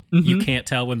You can't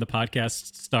tell when the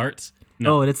podcast starts.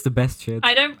 No. Oh, that's the best shit.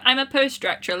 I'm a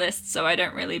post-structuralist, so I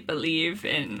don't really believe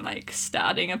in like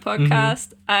starting a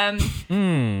podcast.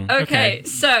 Okay,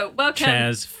 so welcome.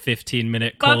 Chaz,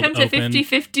 15-minute cold welcome to open.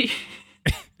 50-50.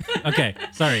 Okay,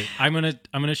 sorry. I'm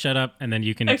gonna shut up and then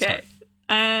you can start.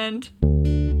 And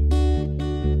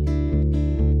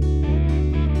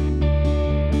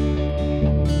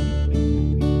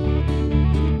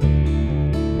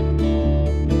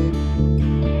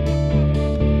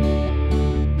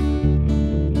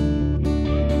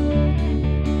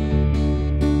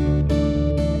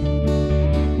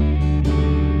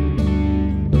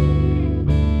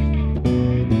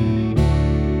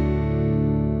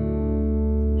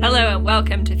hello and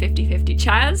welcome to 50-50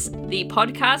 Chaz, the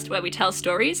podcast where we tell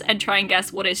stories and try and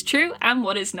guess what is true and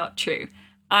what is not true.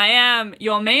 I am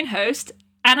your main host,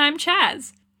 and I'm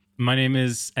Chaz. My name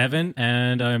is Evan,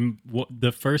 and I'm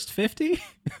the first 50?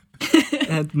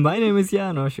 And my name is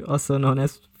Janos, also known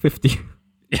as 50.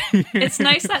 It's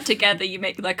nice that together you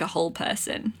make like a whole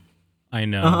person. I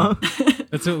know.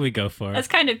 That's what we go for. That's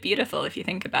kind of beautiful if you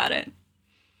think about it.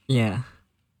 Yeah.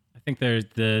 I think there's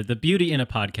the beauty in a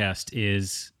podcast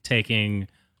is taking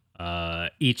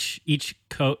each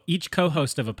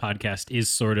co-host of a podcast is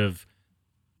sort of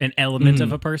an element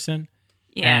of a person,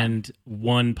 and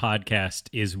one podcast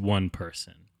is one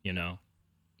person. You know?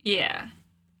 Yeah.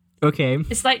 Okay.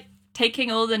 It's like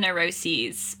taking all the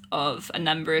neuroses of a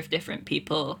number of different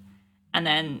people and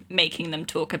then making them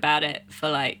talk about it for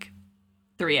like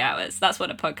 3 hours. That's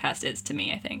what a podcast is to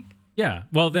me, I think. Yeah.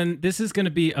 Well, then this is going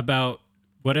to be about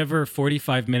whatever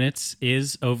 45 minutes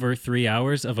is over 3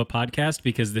 hours of a podcast,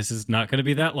 because this is not going to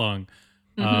be that long.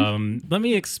 Let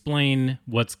me explain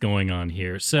what's going on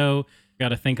here. So got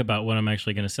to think about what I'm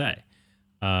actually going to say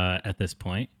at this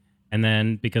point. And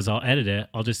then because I'll edit it,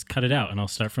 I'll just cut it out and I'll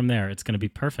start from there. It's going to be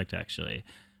perfect, actually.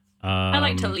 I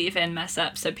like to leave in mess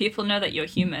up so people know that you're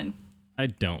human. I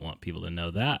don't want people to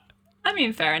know that. I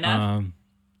mean, fair enough.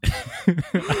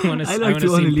 I want I like to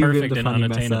only seem leave in perfect the and funny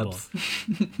unattainable.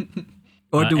 mess-ups.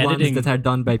 Or the editing- ones that are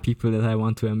done by people that I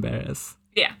want to embarrass.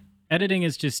 Yeah. Editing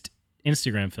is just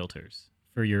Instagram filters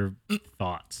for your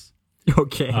thoughts.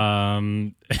 Okay.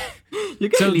 You You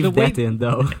can leave that in,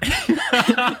 though.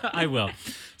 I will.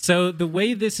 So the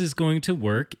way this is going to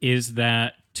work is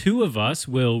that two of us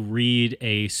will read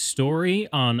a story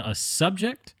on a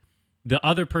subject. The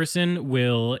other person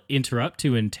will interrupt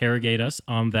to interrogate us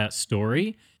on that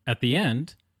story. At the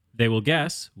end, they will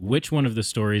guess which one of the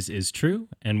stories is true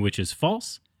and which is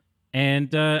false.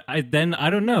 And I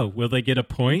don't know. Will they get a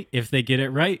point? If they get it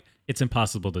right, it's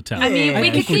impossible to tell. I mean, we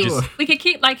Yeah, could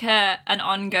keep like an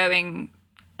ongoing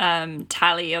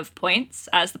tally of points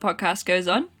as the podcast goes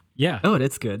on. Yeah, Oh,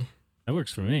 that's good. that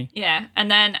works for me. Yeah. And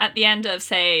then at the end of,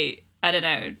 say, I don't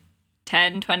know,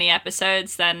 10, 20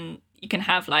 episodes, then you can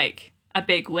have like a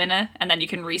big winner and then you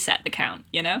can reset the count,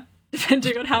 you know?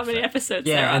 Depending on how many episodes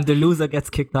there Yeah, are. and the loser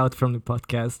gets kicked out from the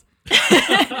podcast.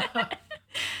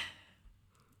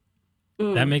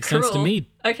 Ooh, That makes sense to cruel. me.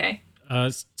 Okay.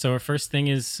 So our first thing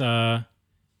is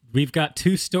we've got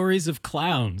two stories of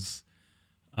clowns.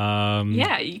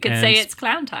 Yeah, you could and say it's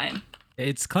clown time.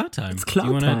 It's clown time. It's clown Do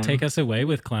you want time. to take us away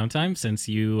with clown time, since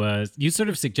you sort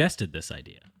of suggested this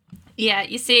idea? Yeah,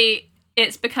 you see,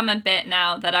 it's become a bit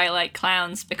now that I like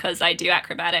clowns because I do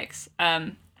acrobatics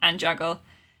and juggle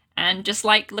and just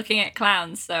like looking at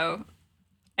clowns. So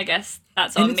I guess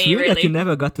that's on And it's me, weird that really. you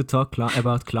never got to talk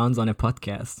about clowns on a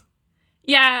podcast.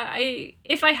 Yeah,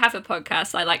 if I have a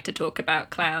podcast, I like to talk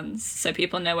about clowns so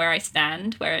people know where I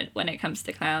stand when it comes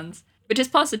to clowns, which is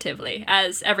positively,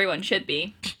 as everyone should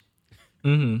be.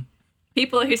 Mm-hmm.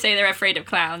 People who say they're afraid of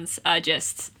clowns are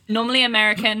just normally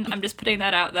American. I'm just putting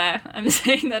that out there. I'm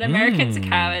saying that Americans are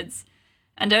cowards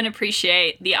and don't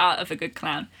appreciate the art of a good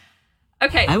clown.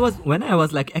 Okay. When I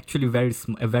was like actually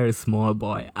a very small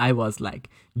boy, I was like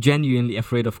genuinely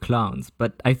afraid of clowns.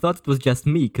 But I thought it was just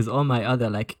me, because all my other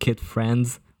like kid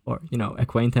friends or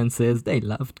acquaintances, they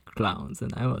loved clowns,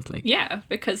 and I was like Yeah,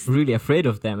 because really afraid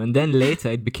of them. And then later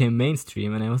it became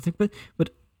mainstream, and I was like,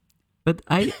 but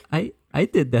I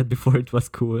did that before it was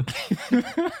cool.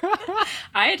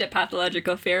 I had a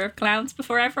pathological fear of clowns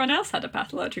before everyone else had a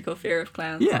pathological fear of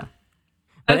clowns. Yeah.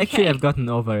 But actually Okay. I've gotten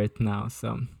over it now,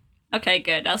 so Okay,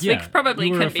 good. Else Yeah, we probably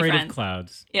you were couldn't be afraid of friends.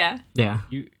 clouds. Yeah. yeah.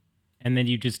 And then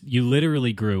you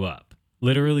literally grew up.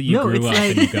 Literally, you No, grew it's up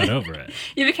like- and you got over it.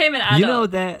 You became an adult. You know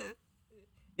that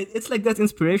it's like that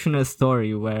inspirational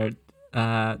story where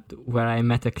I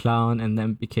met a clown and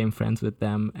then became friends with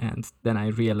them, and then I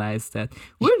realized that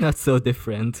we're not so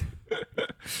different.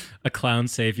 A clown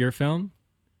savior film?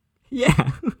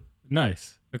 Yeah.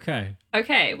 Nice. Okay.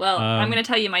 Okay, well, I'm going to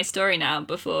tell you my story now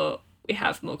before we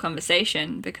have more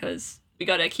conversation because we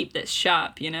got to keep this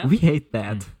sharp, you know? We hate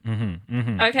that.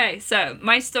 Okay, so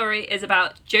my story is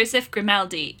about Joseph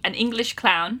Grimaldi, an English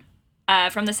clown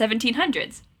from the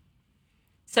 1700s.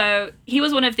 So he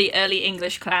was one of the early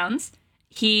English clowns.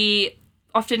 He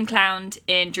often clowned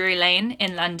in Drury Lane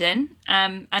in London,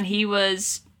 and he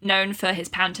was known for his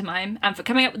pantomime and for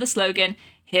coming up with the slogan,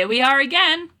 "Here we are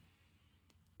again."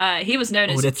 He was known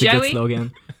as That's Joey, a good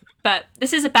slogan. but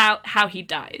this is about how he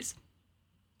dies.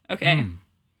 Okay.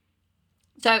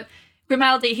 So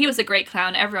Grimaldi, he was a great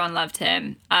clown. Everyone loved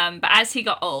him. But as he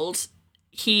got old,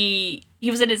 he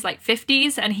was in his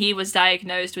 50s and he was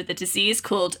diagnosed with a disease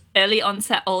called early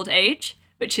onset old age,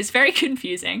 which is very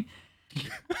confusing.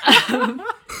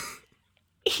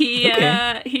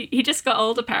 He just got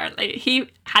old apparently. He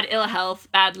had ill health,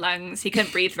 bad lungs, he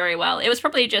couldn't breathe very well. It was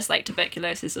probably just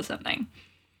tuberculosis or something.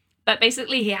 But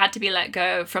basically he had to be let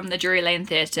go from the Drury Lane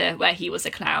Theatre where he was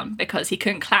a clown because he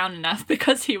couldn't clown enough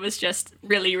because he was just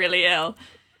really, really ill.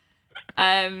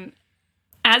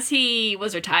 As he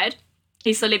was retired,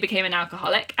 he slowly became an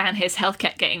alcoholic and his health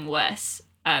kept getting worse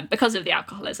because of the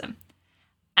alcoholism.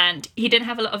 And he didn't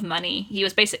have a lot of money. He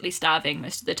was basically starving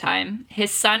most of the time. His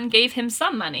son gave him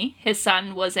some money. His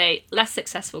son was a less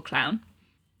successful clown.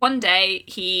 One day,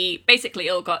 he basically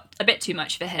all got a bit too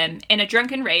much for him. In a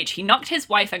drunken rage, he knocked his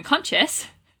wife unconscious,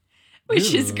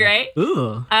 which is great.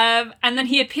 Ooh. And then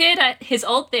he appeared at his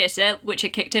old theatre, which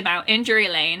had kicked him out in Drury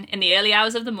Lane in the early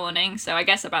hours of the morning, so I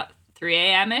guess about 3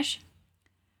 a.m.-ish.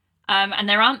 And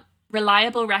there aren't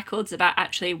reliable records about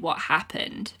actually what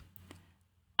happened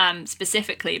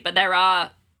specifically, but there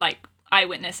are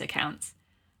eyewitness accounts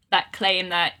that claim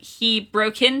that he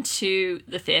broke into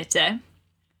the theatre,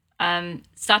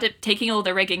 started taking all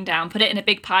the rigging down, put it in a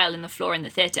big pile in the floor in the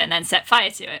theatre, and then set fire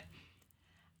to it.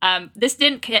 This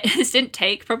didn't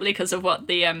take, probably because of what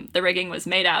the rigging was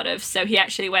made out of. So he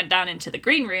actually went down into the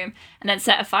green room and then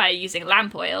set a fire using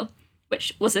lamp oil,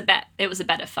 which was a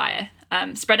better fire.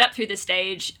 Spread up through the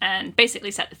stage and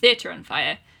basically set the theatre on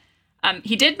fire.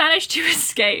 He did manage to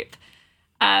escape,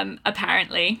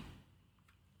 apparently.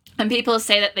 And people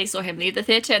say that they saw him leave the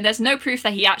theatre, and there's no proof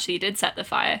that he actually did set the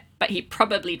fire, but he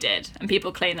probably did, and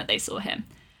people claim that they saw him.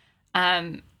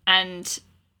 And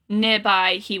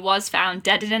nearby, he was found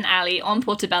dead in an alley on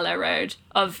Portobello Road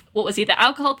of what was either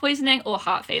alcohol poisoning or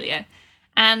heart failure,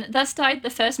 and thus died the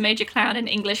first major clown in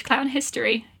English clown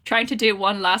history, trying to do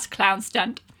one last clown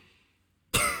stunt.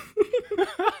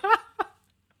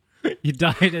 He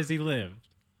died as he lived.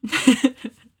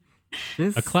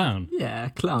 A clown. Yeah,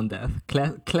 clown death.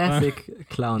 Classic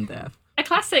clown death. A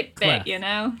classic Clef. bit, you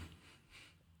know?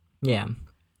 Yeah.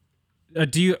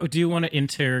 Do you want to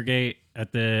interrogate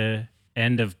at the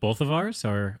end of both of ours,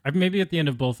 or maybe at the end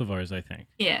of both of ours? I think.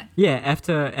 Yeah. Yeah,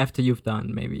 after you've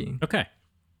done, maybe. Okay.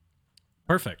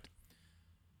 Perfect.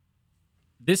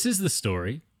 This is the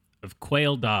story of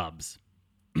Quail Dobbs.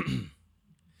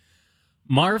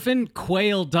 Marvin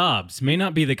Quail Dobbs may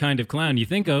not be the kind of clown you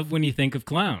think of when you think of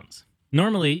clowns.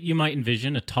 Normally, you might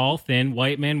envision a tall, thin,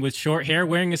 white man with short hair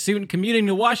wearing a suit and commuting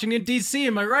to Washington, D.C.,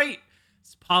 am I right?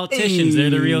 It's politicians, they're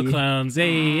the real clowns.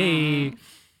 Hey.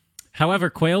 However,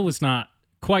 Quail was not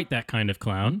quite that kind of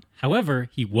clown. However,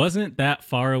 he wasn't that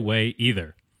far away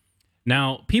either.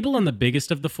 Now, people on the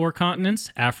biggest of the four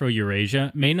continents,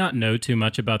 Afro-Eurasia, may not know too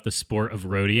much about the sport of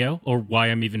rodeo or why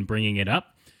I'm even bringing it up.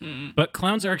 But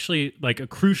clowns are actually a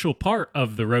crucial part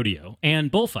of the rodeo and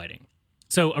bullfighting.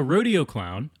 So a rodeo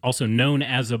clown, also known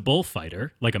as a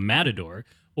bullfighter, like a matador,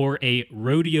 or a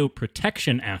rodeo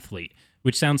protection athlete,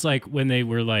 which sounds like when they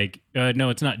were no,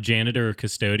 it's not janitor or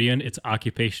custodian, it's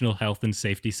occupational health and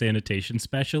safety sanitation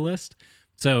specialist.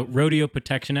 So rodeo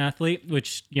protection athlete,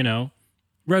 which,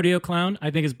 rodeo clown,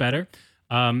 I think is better.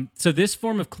 So this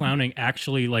form of clowning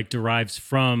actually derives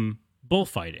from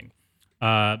bullfighting.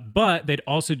 But they'd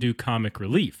also do comic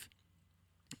relief.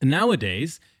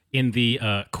 Nowadays, in the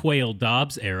Quail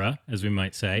Dobbs era, as we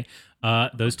might say,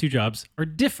 those two jobs are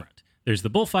different. There's the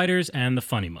bullfighters and the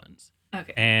funny ones.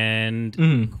 Okay.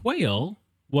 And Quail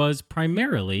was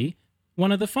primarily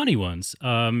one of the funny ones.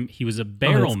 He was a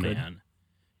barrel man.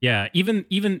 Yeah,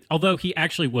 even although he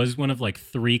actually was one of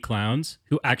 3 clowns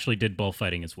who actually did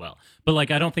bullfighting as well. But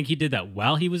I don't think he did that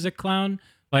while he was a clown.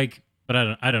 But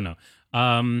I don't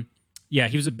know. Yeah,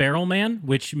 he was a barrel man,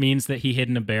 which means that he hid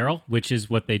in a barrel, which is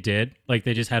what they did.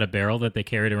 They just had a barrel that they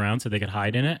carried around so they could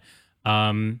hide in it.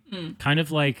 Kind of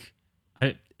like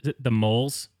the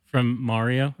moles from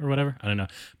Mario or whatever. I don't know.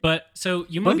 But so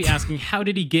you might be asking, how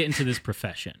did he get into this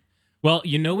profession? Well,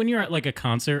 when you're at a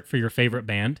concert for your favorite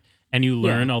band and you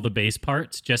learn Yeah. all the bass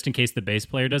parts just in case the bass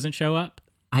player doesn't show up?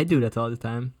 I do that all the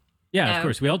time. Yeah, No. of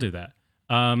course. We all do that.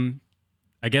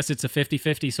 I guess it's a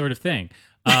 50-50 sort of thing.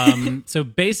 So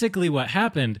basically what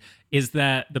happened is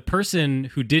that the person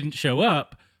who didn't show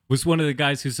up was one of the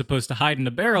guys who's supposed to hide in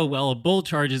a barrel while a bull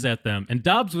charges at them. And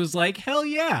Dobbs was like, hell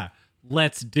yeah,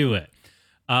 let's do it.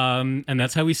 And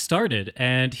that's how he started.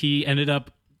 And he ended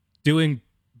up doing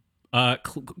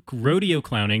rodeo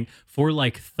clowning for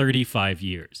like 35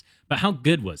 years. But how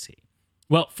good was he?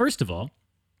 Well, first of all,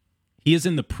 he is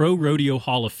in the Pro Rodeo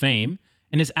Hall of Fame,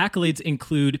 and his accolades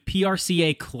include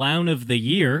PRCA Clown of the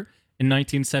Year in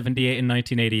 1978 and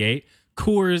 1988,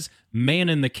 Coors Man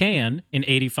in the Can in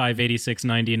 85, 86,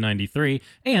 90, and 93,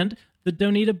 and the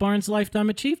Donita Barnes Lifetime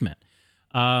Achievement.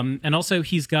 And also,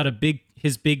 he's got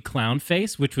his big clown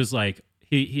face, which was like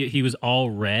he was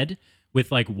all red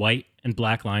with like white and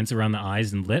black lines around the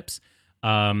eyes and lips.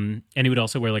 And he would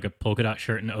also wear like a polka dot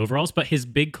shirt and overalls, but his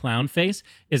big clown face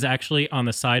is actually on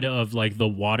the side of like the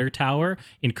water tower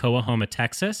in Coahoma,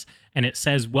 Texas. And it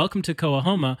says, "Welcome to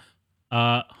Coahoma,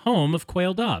 home of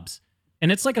Quail Dobbs."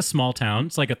 And it's like a small town.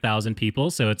 It's like 1,000 people.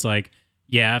 So it's like,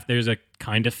 yeah, if there's a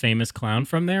kind of famous clown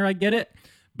from there, I get it.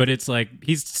 But it's like,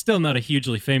 he's still not a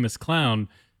hugely famous clown,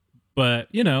 but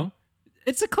you know,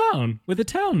 it's a clown with a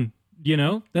town, you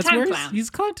know, that's Town where clown. he's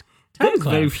clown. Town There's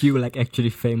clown. very few like actually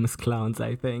famous clowns,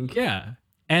 I think. Yeah.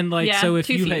 And like, Yeah, so if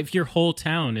too few. if your whole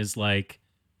town is like,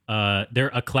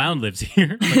 a clown lives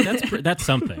here, like that's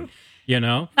something, you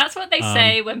know? That's what they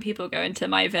say when people go into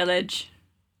my village.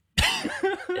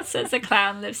 It says a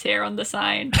clown lives here on the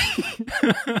sign.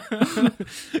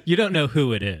 You don't know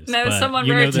who it is. No, but someone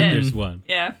you know wrote that it. there's one.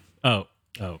 Yeah. Oh.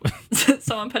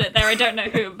 Someone put it there. I don't know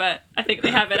who, but I think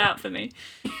they have it out for me.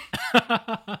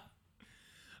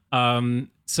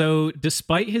 So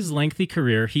despite his lengthy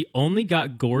career, he only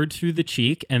got gored through the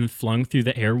cheek and flung through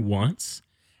the air once,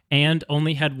 and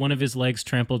only had one of his legs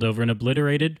trampled over and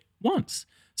obliterated once.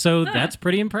 So that's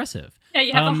pretty impressive. Yeah,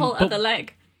 you have a whole but- other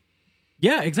leg.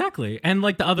 Yeah, exactly. And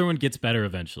like the other one gets better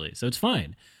eventually, so it's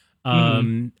fine.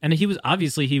 And he was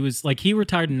he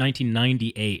retired in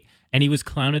 1998, and he was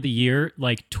Clown of the Year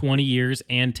like 20 years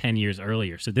and 10 years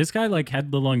earlier. So this guy like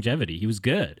had the longevity. He was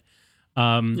good.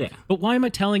 Yeah. But why am I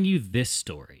telling you this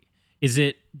story? Is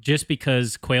it just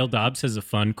because Quail Dobbs has a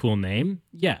fun, cool name?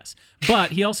 Yes.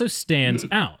 But he also stands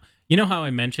out. You know how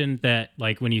I mentioned that,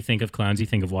 like, when you think of clowns, you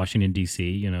think of Washington, D.C.,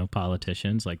 you know,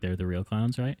 politicians, like they're the real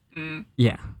clowns, right?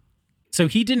 Yeah. So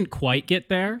he didn't quite get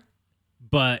there,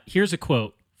 but here's a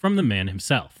quote from the man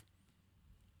himself.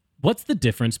 "What's the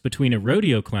difference between a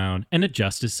rodeo clown and a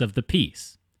justice of the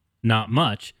peace? Not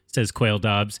much," says Quail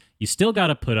Dobbs. "You still got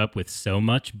to put up with so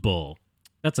much bull."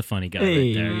 That's a funny guy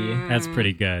right there. Hey. That's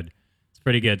pretty good. It's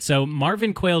pretty good. So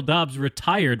Marvin Quail Dobbs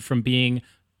retired from being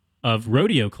a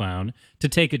rodeo clown to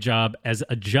take a job as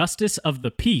a justice of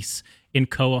the peace in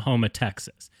Coahoma,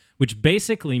 Texas, which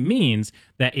basically means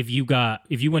that if you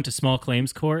went to small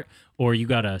claims court, or you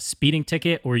got a speeding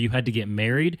ticket, or you had to get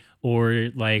married,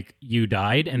 or like you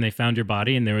died and they found your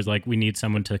body and there was like, we need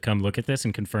someone to come look at this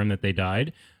and confirm that they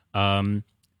died,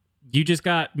 you just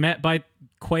got met by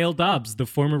Quail Dobbs, the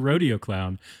former rodeo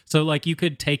clown. So like you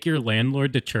could take your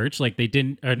landlord to church, like they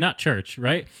didn't, or not church,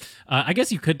 right? I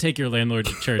guess you could take your landlord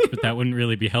to church, but that wouldn't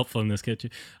really be helpful in this kitchen.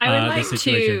 I would like this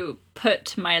situation. to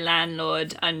put my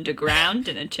landlord underground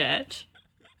in a church.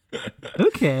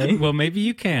 Okay. Well, maybe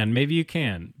you can.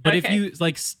 But if Okay. you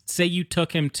like, say you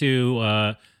took him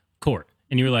to court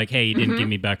and you were like, "Hey, he didn't give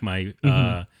me back my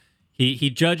he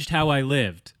judged how I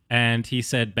lived and he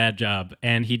said bad job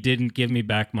and he didn't give me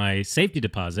back my safety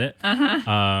deposit."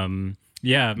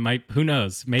 Yeah, who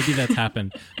knows? Maybe that's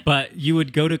happened. But you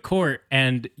would go to court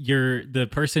and the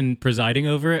person presiding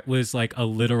over it was like a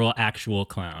literal actual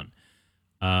clown.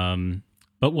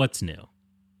 But what's new?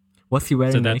 Was he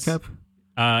wearing that's- makeup?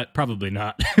 Probably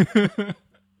not.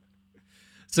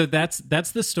 So that's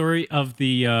the story of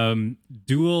the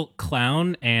dual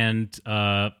clown and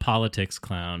politics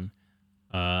clown,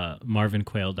 Marvin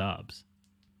Quail Dobbs.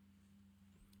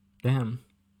 Damn.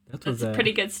 That was That's a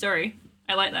pretty good story.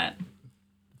 I like that.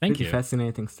 Thank pretty you.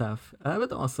 fascinating stuff.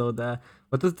 But also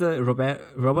what was the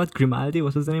Robert Grimaldi?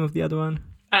 What was the name of the other one?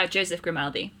 Joseph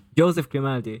Grimaldi. Joseph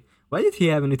Grimaldi. Why did he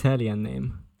have an Italian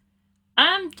name?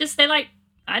 Just they like,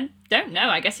 I don't know.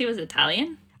 I guess he was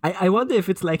Italian. I wonder if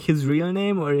it's like his real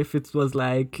name or if it was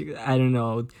like, I don't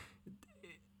know,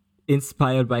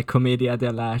 inspired by Commedia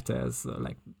dell'arte. So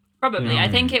like, Probably. Yeah. I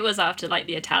think it was after like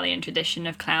the Italian tradition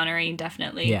of clownery,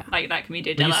 definitely. Yeah. Like that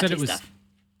Commedia Well, you said dell'arte it was stuff.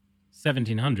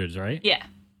 1700s, right? Yeah.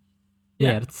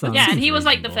 Yeah, that sounds. Yeah, and he was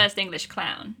like the reasonable. first English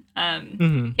clown.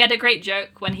 Mhm. He had a great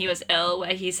joke when he was ill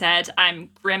where he said, "I'm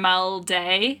grim all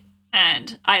day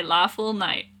and I laugh all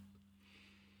night."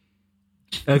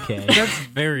 Okay. That's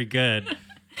very good.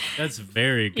 That's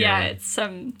very good. Yeah, it's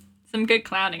some good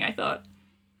clowning, I thought.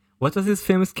 What was his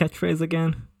famous catchphrase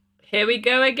again? Here we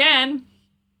go again.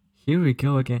 Here we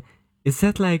go again. Is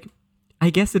that like? I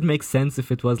guess it makes sense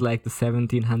if it was like the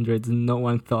 1700s and no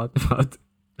one thought about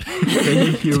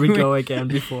saying "Here we go again"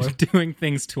 before. Doing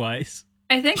things twice.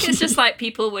 I think it's just like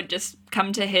people would just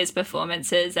come to his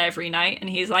performances every night and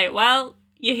he's like, "Well,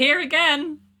 you're here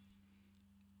again.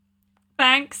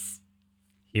 Thanks."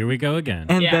 Here we go again.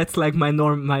 And Yeah. that's like my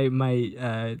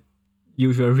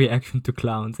usual reaction to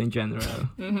clowns in general.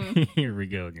 Here we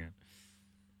go again.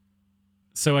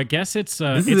 So I guess it's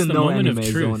This it's is a the no moment anime of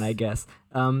truth. zone, I guess.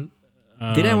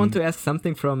 Did I want to ask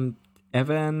something from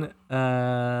Evan?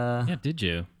 Yeah, did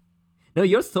you? No,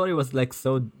 your story was like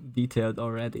so detailed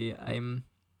already.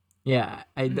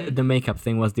 The makeup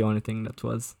thing was the only thing that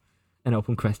was an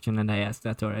open question, and I asked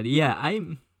that already. Yeah,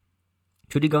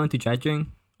 should we go into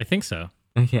judging? I think so.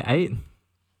 Okay,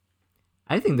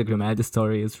 I think the Grimaldi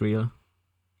story is real.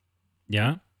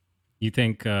 Yeah. You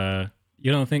think?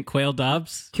 You don't think Quail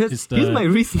Dobbs? Because here's my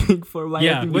reasoning for why I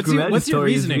yeah. think What's the your Grimaldi what's your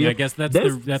story is reasoning? real. I guess that's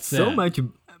There's so so much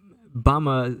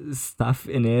bummer stuff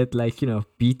in it, like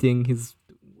beating his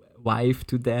wife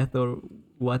to death or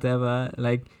whatever.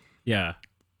 Like Yeah.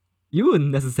 you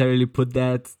wouldn't necessarily put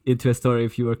that into a story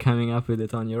if you were coming up with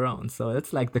it on your own. So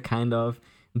it's like the kind of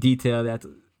detail that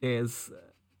is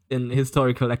in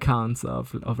historical accounts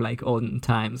of like olden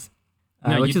times,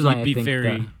 No, which you'd, is why you'd I be think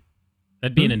very.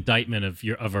 That'd be an indictment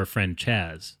of our friend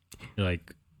Chaz. You're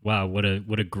like, wow, what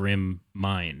a grim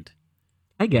mind.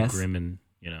 I guess Grim and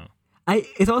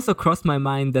it also crossed my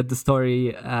mind that the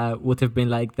story would have been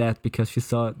like that because she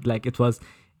saw like it's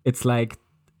like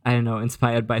I don't know,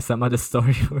 inspired by some other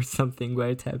story or something where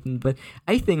it happened. But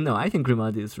I think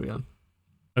Grimaldi is real.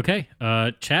 Okay,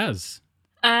 Chaz.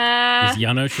 Uh, Is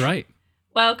Janosch right?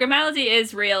 well, Grimaldi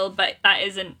is real, but that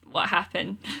isn't what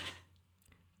happened.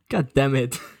 God damn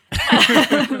it.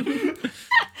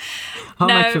 How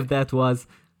No. much of that was?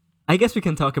 I guess we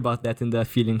can talk about that in the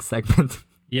feelings segment.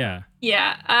 Yeah.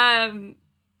 Yeah,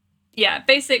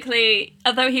 basically,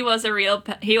 although he was a real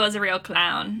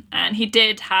clown and he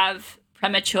did have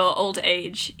premature old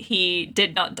age, he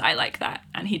did not die like that,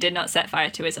 and he did not set fire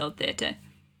to his old theater.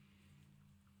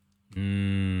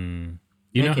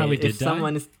 You know how he did if die?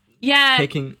 someone is Yeah,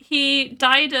 taking- he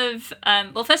died of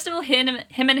well, first of all, him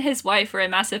and his wife were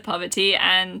in massive poverty,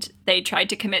 and they tried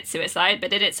to commit suicide, but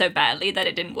did it so badly that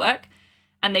it didn't work,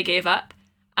 and they gave up.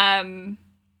 And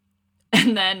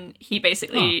then he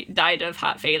basically died of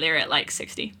heart failure at like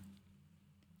 60.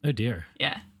 Oh dear.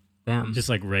 Yeah. damn. Just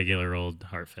like regular old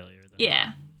heart failure. Then.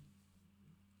 Yeah.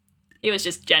 He was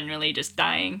just generally just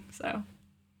dying, so.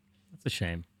 That's a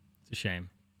shame. It's a shame.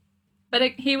 But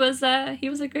he was a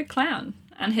good clown,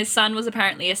 and his son was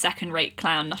apparently a second-rate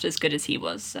clown, not as good as he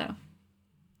was, so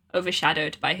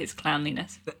overshadowed by his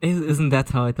clownliness. Isn't that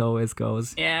how it always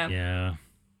goes? Yeah, Yeah.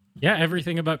 Yeah,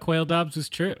 everything about Quail Dobbs was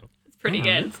true. it's pretty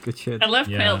Yeah, good. That's good shit. I love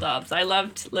Yeah. Quail Dobbs. I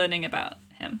loved learning about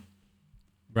him.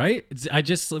 Right? I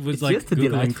just was It's like just a Googling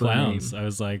delightful clowns. name. I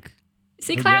was like,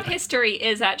 See, clown history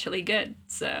is actually good,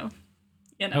 so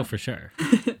oh, for sure.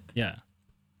 Yeah.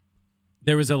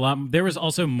 There was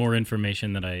also more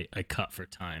information that I cut for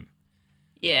time.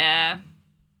 Yeah.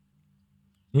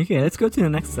 Okay, let's go to the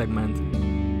next segment.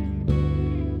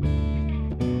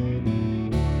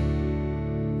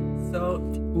 So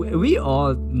we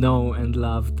all know and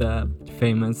love the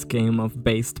famous game of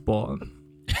baseball,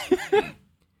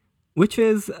 which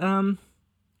is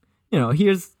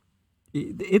here's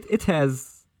it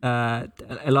has a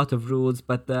lot of rules,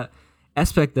 but the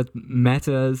aspect that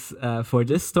matters for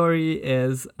this story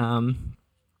is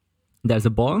there's a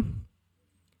ball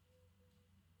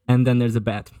and then there's a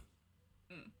bat.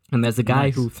 And there's a guy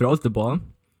Nice. who throws the ball,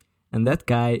 and that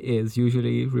guy is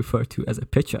usually referred to as a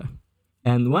pitcher.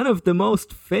 And one of the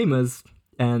most famous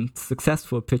and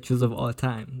successful pitchers of all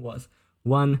time was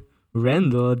one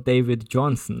Randall David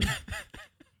Johnson.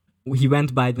 He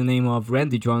went by the name of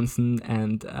Randy Johnson,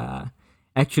 and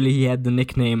actually he had the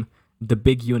nickname the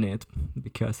Big Unit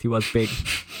because he was big.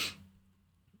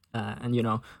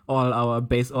 And all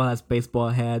us baseball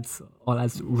heads, all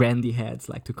us Randy heads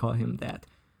like to call him that.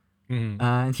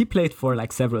 And he played for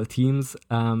like several teams.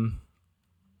 And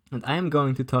I am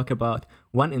going to talk about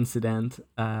one incident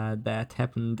that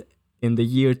happened in the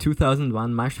year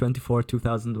 2001, March 24,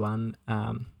 2001,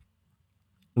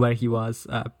 where he was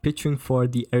pitching for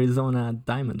the Arizona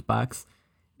Diamondbacks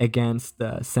against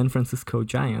the San Francisco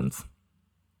Giants.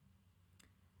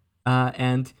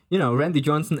 And, Randy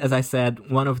Johnson, as I said,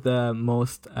 one of the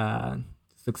most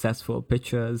successful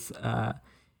pitchers.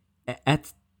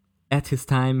 At his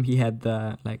time, he had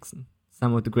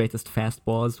some of the greatest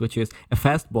fastballs, which is a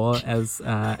fastball,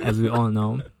 as we all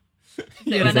know. So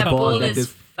when a ball is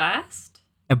fast?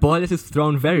 A ball that is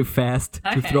thrown very fast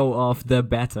to Okay. throw off the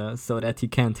batter so that he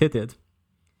can't hit it.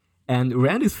 And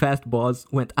Randy's fastballs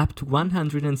went up to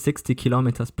 160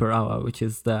 kilometers per hour, which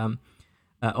is the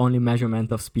only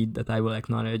measurement of speed that I will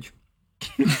acknowledge.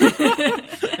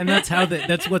 And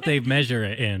that's what they measure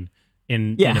it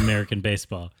in Yeah. American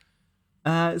baseball.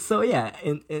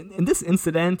 In this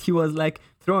incident, he was like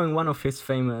throwing one of his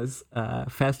famous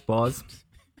fastballs,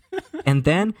 and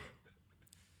then,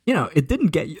 it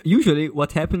didn't get. Usually,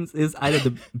 what happens is either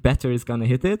the batter is gonna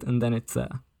hit it, and then it's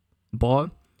a ball,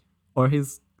 or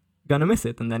he's gonna miss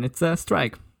it, and then it's a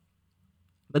strike.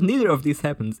 But neither of these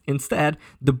happens. Instead,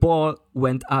 the ball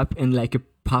went up in like a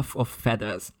puff of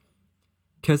feathers,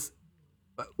 because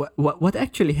what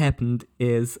actually happened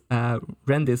is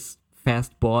Randy's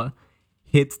fastball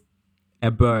hit a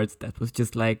bird that was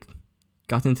just like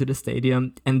got into the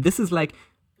stadium, and this is like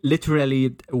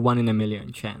literally 1 in a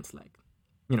million chance. Like,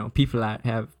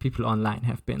 people online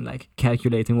have been like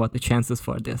calculating what the chances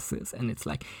for this is, and it's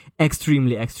like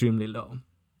extremely, extremely low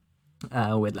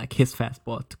with like his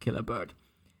fastball to kill a bird.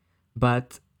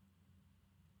 But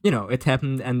it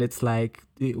happened, and it's like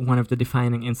one of the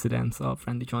defining incidents of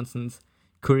Randy Johnson's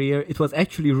career. It was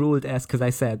actually ruled as, because I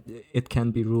said it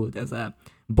can be ruled as a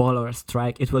ball or a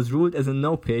strike. It was ruled as a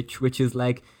no pitch, which is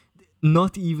like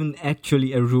not even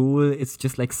actually a rule. It's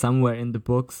just like somewhere in the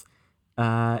books,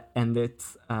 and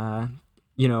it's a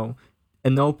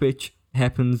no pitch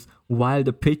happens while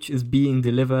the pitch is being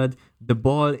delivered. The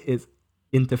ball is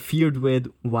interfered with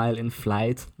while in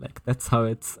flight. Like, that's how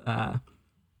it's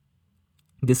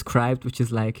described, which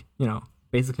is like,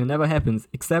 basically never happens,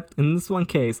 except in this one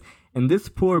case. And this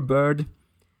poor bird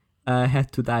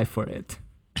had to die for it.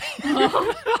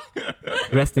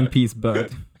 Rest in peace,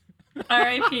 bird.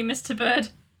 R.I.P. Mr. Bird.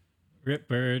 Rip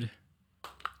Bird.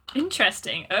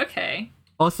 Interesting. Okay.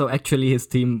 Also, actually, his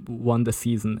team won the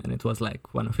season, and it was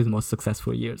like one of his most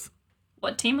successful years.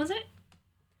 What team was it?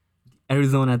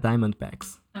 Arizona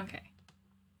Diamondbacks. Okay.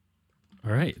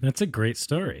 All right, that's a great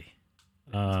story.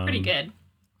 Pretty good.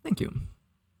 Thank you.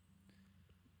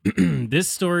 This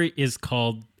story is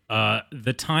called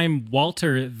 "The Time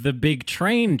Walter the Big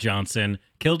Train Johnson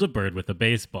Killed a Bird with a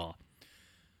Baseball."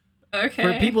 Okay.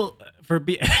 For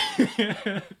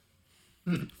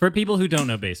people who don't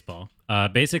know baseball,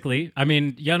 basically, I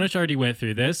mean, Janusz already went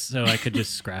through this, so I could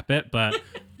just scrap it. But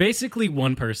basically,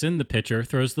 one person, the pitcher,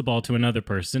 throws the ball to another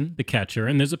person, the catcher,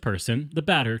 and there's a person, the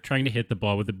batter, trying to hit the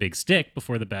ball with a big stick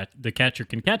before the catcher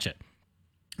can catch it.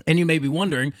 And you may be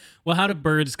wondering, well, how do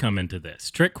birds come into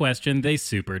this? Trick question, they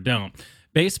super don't.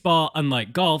 Baseball,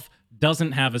 unlike golf,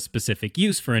 doesn't have a specific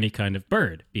use for any kind of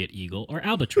bird, be it eagle or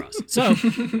albatross. So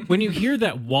when you hear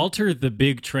that Walter the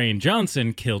Big Train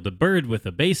Johnson killed a bird with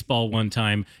a baseball one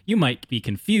time, you might be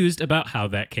confused about how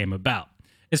that came about,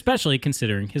 especially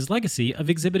considering his legacy of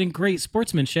exhibiting great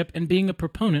sportsmanship and being a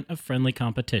proponent of friendly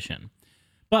competition.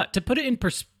 But to put it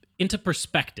into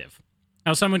perspective,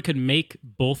 how someone could make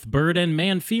both bird and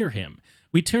man fear him,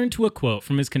 we turn to a quote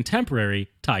from his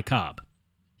contemporary, Ty Cobb.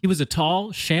 He was a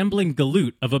tall, shambling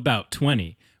galoot of about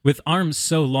 20, with arms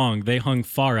so long they hung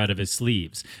far out of his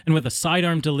sleeves, and with a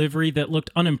sidearm delivery that looked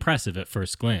unimpressive at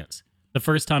first glance. The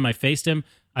first time I faced him,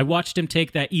 I watched him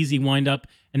take that easy wind-up,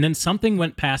 and then something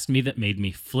went past me that made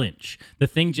me flinch. The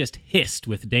thing just hissed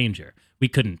with danger. We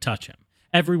couldn't touch him.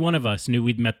 Every one of us knew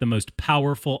we'd met the most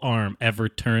powerful arm ever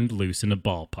turned loose in a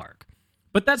ballpark.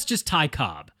 But that's just Ty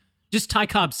Cobb. Just Ty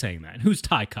Cobb saying that. And who's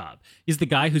Ty Cobb? He's the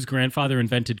guy whose grandfather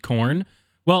invented corn?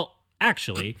 Well,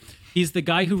 actually, he's the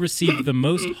guy who received the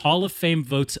most Hall of Fame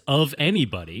votes of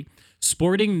anybody,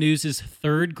 Sporting News'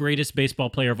 third greatest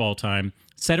baseball player of all time,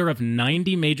 setter of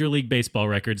 90 Major League Baseball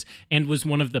records, and was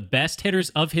one of the best hitters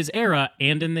of his era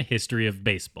and in the history of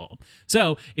baseball.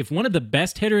 So, if one of the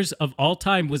best hitters of all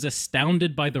time was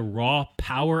astounded by the raw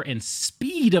power and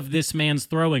speed of this man's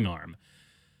throwing arm,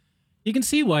 you can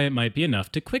see why it might be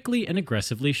enough to quickly and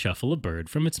aggressively shuffle a bird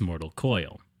from its mortal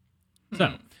coil.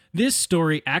 So, this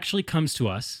story actually comes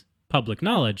to public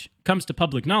knowledge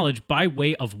by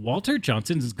way of Walter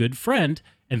Johnson's good friend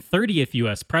and 30th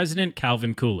U.S. President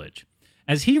Calvin Coolidge.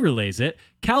 As he relays it,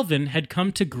 Calvin had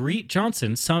come to greet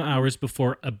Johnson some hours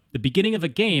before the beginning of a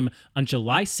game on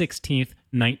July 16th,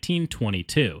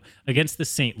 1922, against the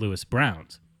St. Louis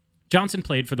Browns. Johnson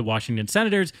played for the Washington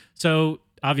Senators, so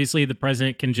obviously the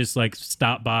president can just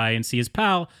stop by and see his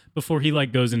pal before he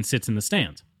goes and sits in the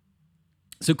stands.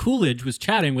 So Coolidge was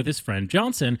chatting with his friend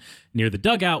Johnson near the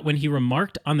dugout when he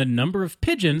remarked on the number of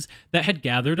pigeons that had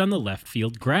gathered on the left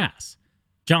field grass.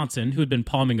 Johnson, who had been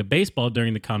palming a baseball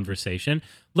during the conversation,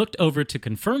 looked over to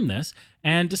confirm this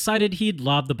and decided he'd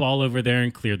lob the ball over there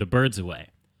and clear the birds away.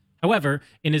 However,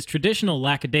 in his traditional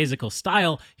lackadaisical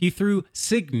style, he threw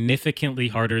significantly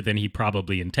harder than he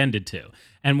probably intended to.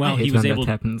 And while I hate he was when able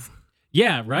that happens.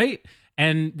 Yeah, right?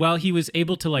 And while he was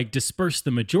able to like disperse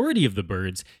the majority of the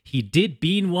birds, he did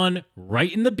bean one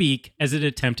right in the beak as it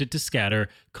attempted to scatter,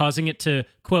 causing it to,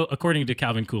 quote, according to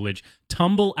Calvin Coolidge,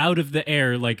 tumble out of the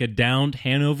air like a downed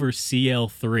Hanover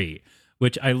CL-3,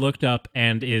 which I looked up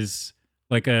and is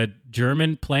like a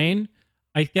German plane,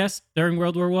 I guess, during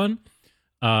World War I.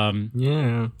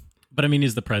 Yeah. But I mean,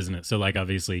 he's the president, so like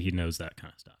obviously he knows that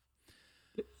kind of stuff.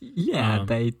 Yeah,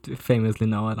 they famously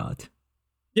know a lot.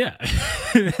 Yeah.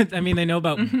 I mean, they know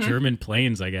about German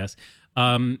planes, I guess.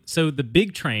 So the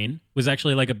big train was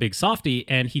actually like a big softie,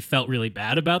 and he felt really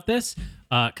bad about this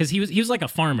because he was like a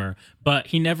farmer, but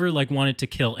he never like wanted to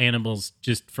kill animals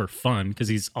just for fun because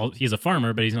he's a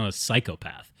farmer, but he's not a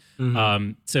psychopath.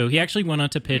 So he actually went on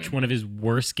to pitch one of his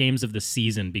worst games of the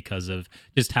season because of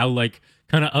just how like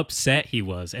kind of upset he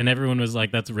was, and everyone was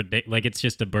like, "That's ridiculous! Like it's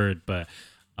just a bird." But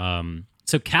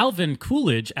so Calvin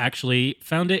Coolidge actually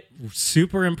found it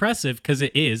super impressive because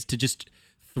it is to just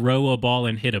throw a ball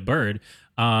and hit a bird.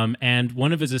 And he had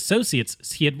one of his associates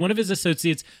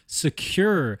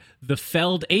secure the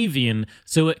felled avian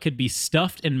so it could be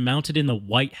stuffed and mounted in the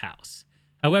White House.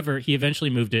 However, he eventually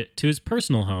moved it to his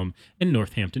personal home in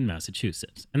Northampton,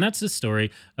 Massachusetts. And that's the story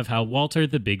of how Walter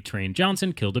the Big Train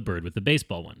Johnson killed a bird with a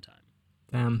baseball one time.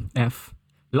 Damn, F.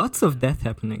 Lots of death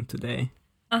happening today.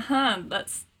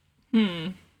 That's...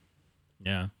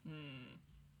 Yeah.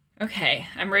 Okay,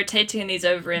 I'm rotating these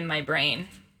over in my brain.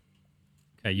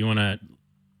 Okay, you want to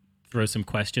throw some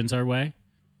questions our way?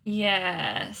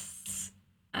 Yes.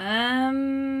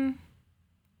 It'd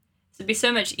be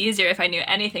so much easier if I knew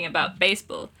anything about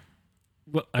baseball.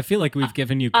 Well, I feel like we've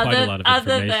given you quite a lot of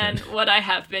information. Other than what I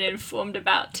have been informed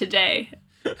about today,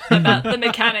 about the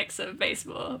mechanics of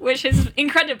baseball, which is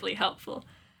incredibly helpful.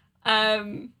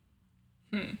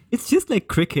 It's just like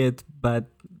cricket, but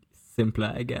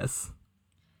simpler, I guess.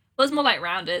 Well, it's more like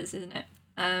rounders, isn't it?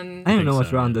 I don't know what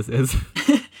so, Rounders is.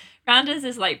 Rounders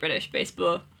is like British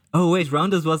baseball. Oh wait,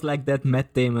 Rounders was like that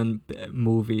Matt Damon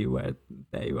movie where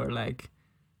they were like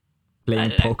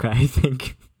playing poker, I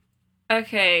think.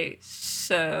 Okay,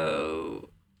 so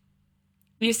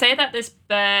you say that this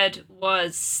bird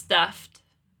was stuffed,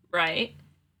 right?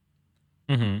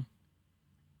 Mm-hmm.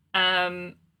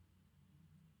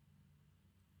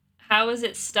 How was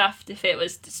it stuffed if it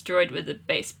was destroyed with a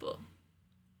baseball?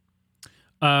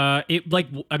 I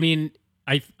imagine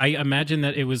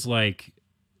that it was like,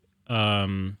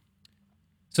 so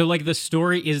like the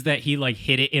story is that he like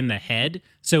hit it in the head.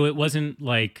 So it wasn't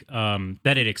like,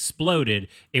 that it exploded.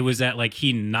 It was that like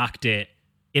he knocked it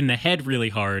in the head really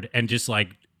hard and just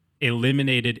like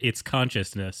eliminated its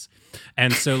consciousness.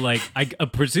 And so like,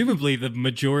 presumably the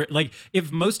majority, like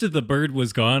if most of the bird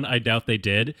was gone, I doubt they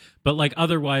did, but like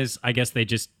otherwise, I guess they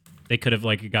could have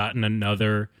like gotten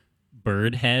another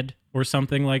bird head or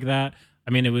something like that.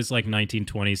 I mean, it was like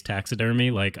 1920s taxidermy.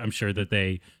 Like, I'm sure that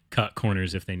they cut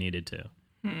corners if they needed to.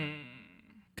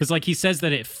 Because, like, he says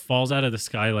that it falls out of the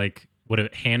sky like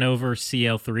Hanover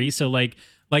CL-3. So, like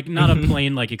not a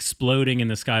plane like exploding in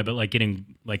the sky, but like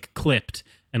getting like clipped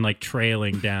and like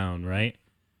trailing down, right?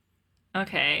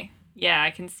 Okay, yeah,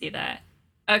 I can see that.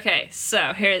 Okay,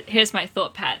 so here's my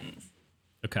thought patterns.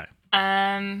 Okay.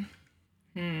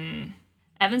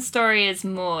 Evan's story is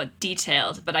more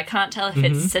detailed, but I can't tell if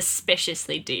it's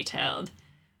suspiciously detailed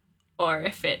or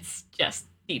if it's just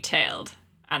detailed,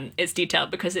 and it's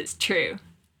detailed because it's true.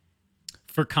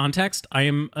 For context, I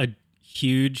am a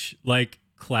huge like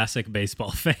classic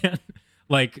baseball fan.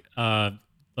 like I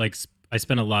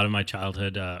spent a lot of my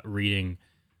childhood reading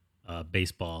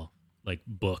baseball like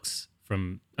books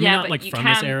from not like from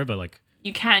this era, but like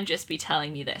you can just be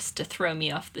telling me this to throw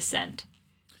me off the scent.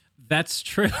 That's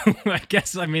true. I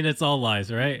guess, I mean, it's all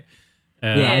lies, right?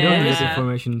 Yeah, I don't know what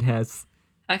information it has.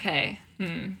 Okay.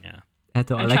 Yeah. At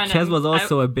all. Like, Chaz was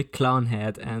also a big clown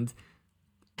head, and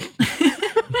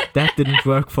that didn't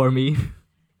work for me.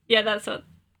 Yeah, that's what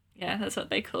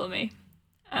they call me.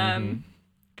 Clown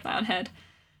head.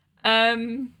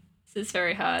 This is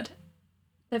very hard.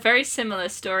 They're very similar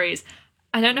stories.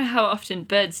 I don't know how often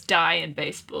birds die in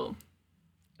baseball.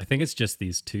 I think it's just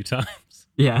these 2 times.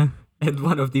 Yeah. And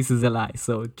one of these is a lie,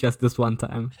 so just this one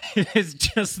time. It's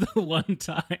just the one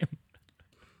time.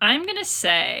 I'm going to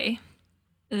say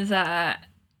that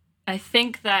I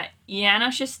think that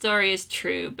Janosch's story is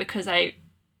true because I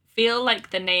feel like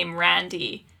the name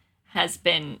Randy has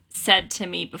been said to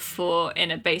me before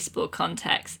in a baseball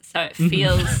context, so it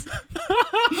feels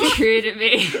true to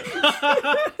me.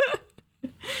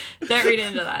 Don't read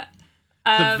into that.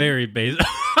 It's a very basic.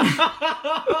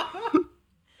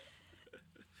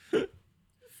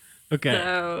 Okay.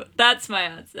 So that's my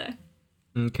answer.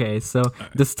 Okay, so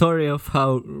the story of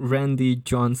how Randy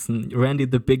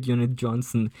the Big Unit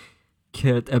Johnson,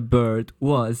 killed a bird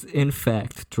was, in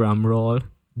fact, drumroll,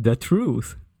 the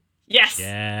truth. Yes.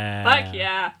 Yeah. Fuck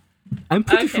yeah. I'm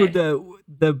pretty sure Okay.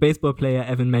 the baseball player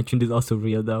Evan mentioned is also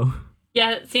real, though.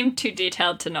 Yeah, it seemed too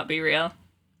detailed to not be real.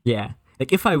 Yeah.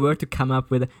 Like, if I were to come up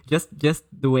with just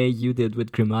the way you did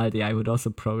with Grimaldi, I would also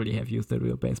probably have used a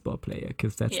real baseball player,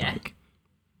 because that's Yeah. like...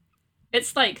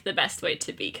 It's like the best way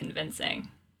to be convincing.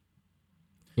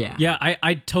 Yeah. Yeah,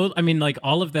 I mean, like,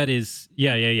 all of that is,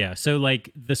 yeah. So,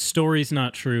 like, the story's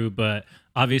not true, but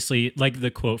obviously, like, the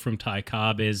quote from Ty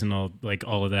Cobb is, and all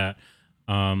of that.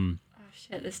 Oh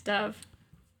shit, this dove.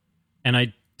 And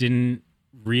I didn't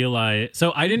realize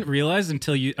I didn't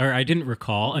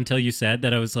recall until you said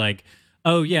that. I was like,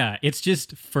 oh yeah, it's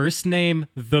just first name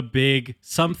the Big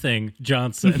something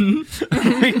Johnson.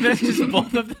 Like, that's just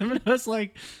both of them. And I was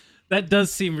like, that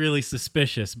does seem really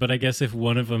suspicious, but I guess if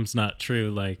one of them's not true,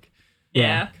 like,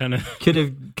 Yeah. kind of, Could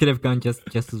have gone just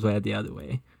as well the other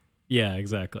way. yeah,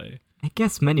 exactly. I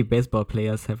guess many baseball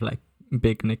players have, like,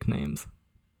 big nicknames.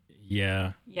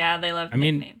 Yeah. Yeah, they love I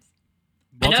mean, nicknames.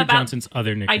 I know Walter about- Johnson's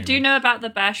other nickname. I do know about the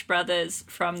Bash Brothers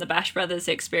from the Bash Brothers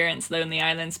Experience Lonely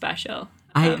Island special.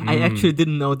 I actually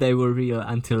didn't know they were real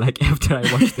until, like, after I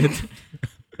watched it.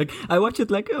 Like, I watched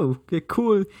it like, oh, okay,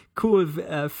 cool,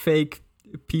 fake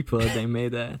people. They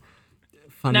made a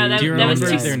funny... No, Do you there was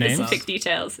remember two their names? specific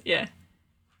details. Yeah.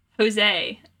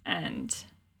 Jose and...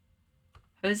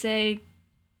 Jose...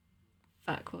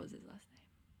 Fuck, what was his last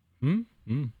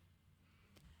name?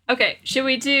 Okay, should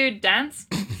we do dance?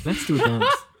 Let's do dance.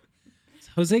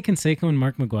 Jose Canseco and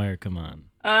Mark McGuire, come on.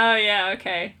 Oh, yeah,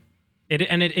 okay. It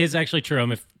is actually true.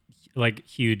 I'm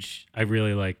huge. I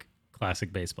really like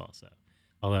classic baseball, so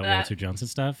all that Walter Johnson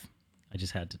stuff. I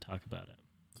just had to talk about it.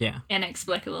 Yeah.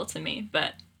 Inexplicable to me,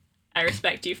 but I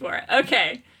respect you for it.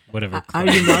 Okay. Whatever. Are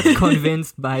you not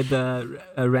convinced by the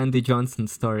Randy Johnson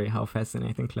story, how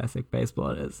fascinating classic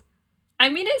baseball is? I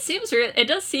mean, it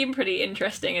does seem pretty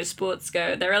interesting as sports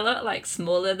go. They're a lot, like,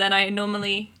 smaller than I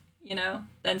normally,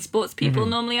 than sports people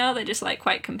normally are. They're just, like,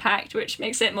 quite compact, which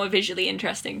makes it more visually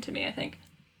interesting to me, I think.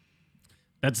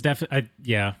 That's definitely,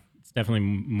 it's definitely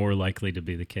more likely to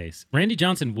be the case. Randy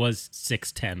Johnson was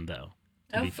 6'10", though.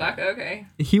 Oh, fuck, okay.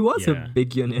 He was Yeah. a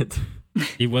big unit.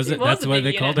 He was. He was That's a why big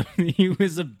they called him. He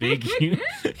was a big unit.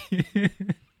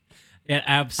 Yeah,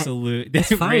 absolute. As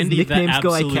far as Randy, the nicknames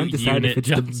go, I absolute can't decide if unit it's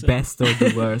Johnson. the best or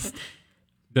the worst.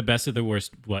 The best of the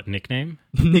worst. What nickname?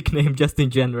 Nickname just in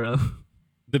general.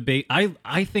 The big.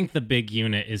 I think the big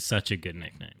unit is such a good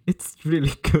nickname. It's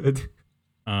really good.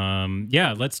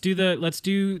 Yeah. Let's do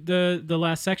the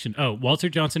last section. Oh, Walter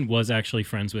Johnson was actually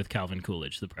friends with Calvin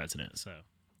Coolidge, the president. So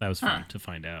that was fun to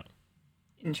find out.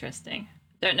 Interesting.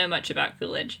 Don't know much about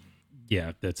Coolidge.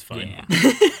 Yeah, that's fine.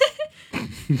 Yeah.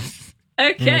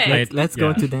 Okay. Let's go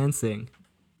Yeah. to dancing.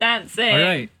 Dancing. All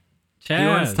right. Chaz. Do you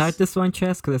want to start this one,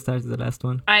 Chess? Because I started the last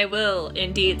one. I will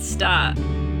indeed start.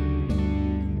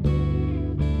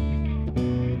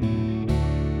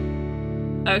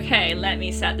 Okay, let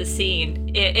me set the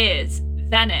scene. It is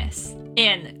Venice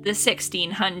in the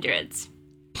 1600s.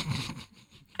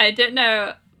 I don't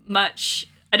know much.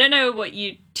 I don't know what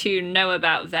you two know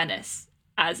about Venice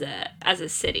as a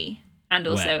city and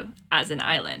also as an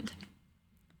island.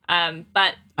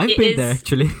 But I've it been is- there,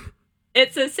 actually.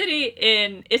 It's a city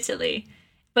in Italy,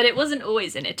 but it wasn't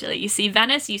always in Italy. You see,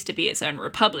 Venice used to be its own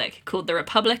republic called the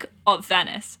Republic of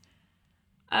Venice.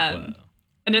 And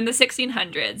in the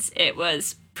 1600s, it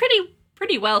was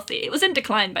pretty wealthy. It was in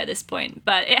decline by this point,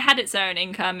 but it had its own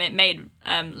income. It made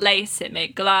lace, it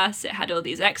made glass, it had all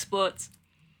these exports.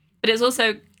 But it was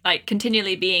also like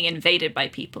continually being invaded by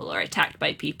people or attacked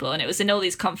by people, and it was in all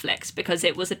these conflicts because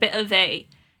it was a bit of a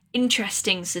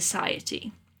interesting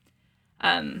society.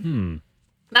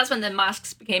 That's when the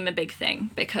masks became a big thing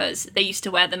because they used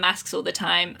to wear the masks all the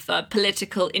time for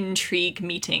political intrigue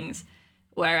meetings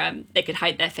where they could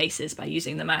hide their faces by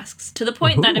using the masks, to the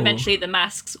point that Ooh. eventually the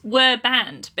masks were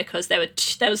banned because there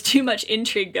was too much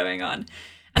intrigue going on.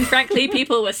 And frankly,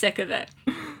 people were sick of it.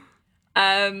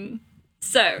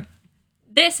 So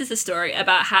this is a story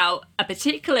about how a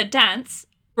particular dance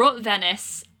brought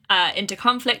Venice into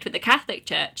conflict with the Catholic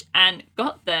Church and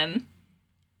got them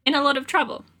in a lot of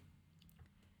trouble.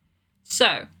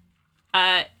 So,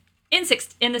 In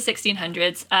the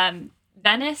 1600s,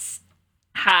 Venice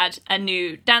had a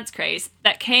new dance craze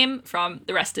that came from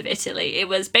the rest of Italy. It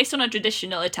was based on a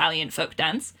traditional Italian folk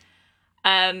dance,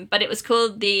 but it was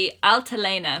called the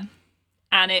Altalena,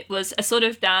 and it was a sort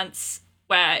of dance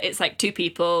where it's like two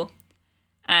people,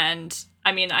 and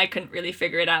I mean, I couldn't really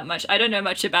figure it out much. I don't know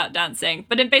much about dancing,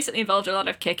 but it basically involved a lot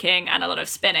of kicking and a lot of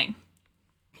spinning.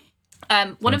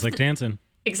 Sounds like dancing.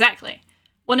 Exactly.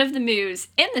 One of the moves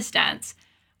in this dance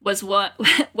was where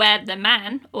the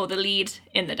man, or the lead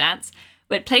in the dance,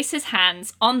 would place his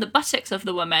hands on the buttocks of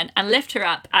the woman and lift her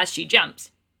up as she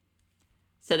jumps.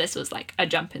 So this was like a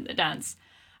jump in the dance.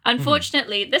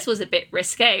 Unfortunately, this was a bit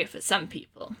risque for some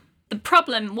people. The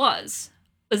problem was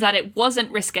that it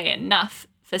wasn't risque enough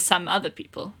for some other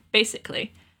people,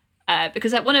 basically.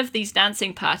 Because at one of these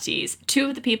dancing parties, two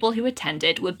of the people who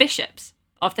attended were bishops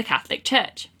of the Catholic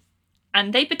Church.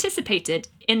 And they participated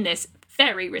in this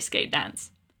very risque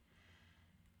dance.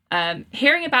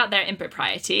 Hearing about their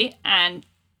impropriety and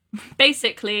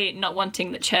basically not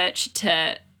wanting the church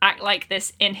to act like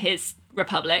this in his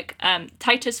republic,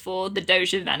 Titus IV, the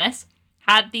Doge of Venice,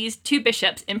 had these two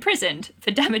bishops imprisoned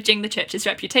for damaging the church's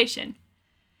reputation.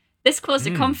 This caused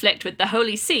a conflict with the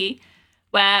Holy See,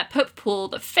 where Pope Paul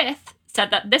V said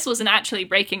that this wasn't actually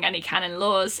breaking any canon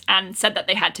laws and said that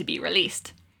they had to be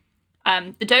released.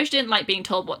 The Doge didn't like being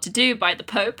told what to do by the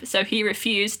Pope, so he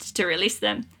refused to release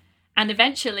them. And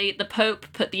eventually, the Pope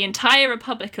put the entire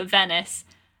Republic of Venice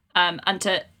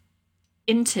under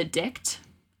interdict,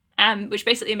 which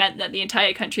basically meant that the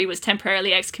entire country was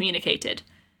temporarily excommunicated.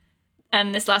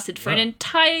 And this lasted for an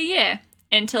entire year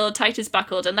until Titus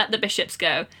buckled and let the bishops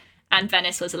go, and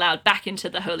Venice was allowed back into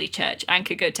the Holy Church and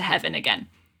could go to heaven again.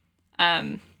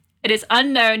 It is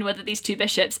unknown whether these two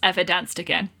bishops ever danced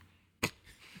again.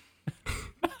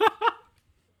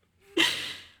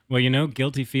 Well,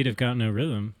 guilty feet have got no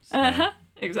rhythm. So.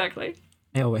 Exactly.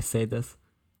 I always say this.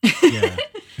 Yeah.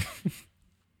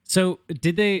 So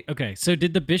did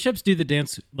the bishops do the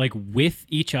dance like with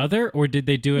each other, or did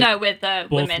they do it? No, with the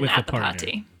women with at the the partner?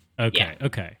 party. Okay, Yeah.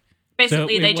 okay.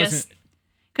 Basically, So they it just, wasn't-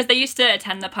 because they used to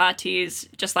attend the parties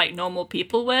just like normal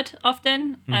people would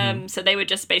often. So they were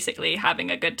just basically having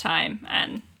a good time,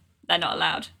 and they're not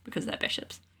allowed because they're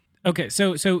bishops. Okay,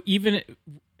 so even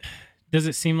does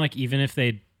it seem like even if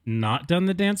they'd not done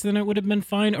the dance, then it would have been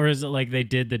fine, or is it like they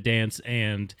did the dance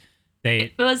and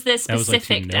It was this that was, like, too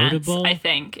specific dance, notable? I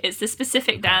think. It's the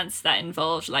specific dance that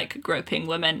involved like groping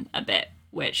women a bit,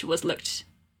 which was looked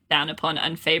down upon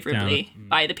unfavorably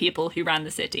by the people who ran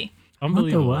the city. I wonder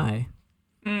unbelievable? why.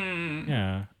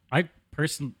 Yeah,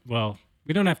 well,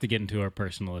 we don't have to get into our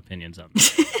personal opinions on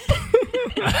this.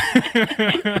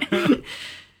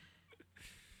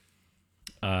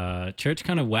 Church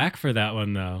kind of whack for that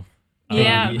one though.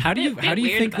 Yeah. How do you Bit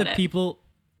weird think about the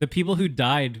it. people who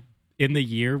died in the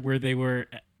year where they were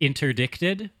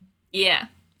interdicted? Yeah.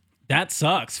 That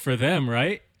sucks for them,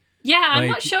 right? Yeah, I'm Like-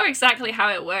 not sure exactly how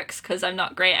it works because I'm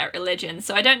not great at religion.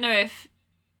 So I don't know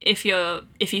if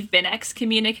you've been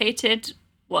excommunicated,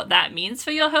 what that means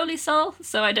for your holy soul.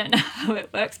 So I don't know how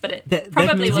it works, but it That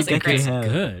probably means you wasn't get your great. hell,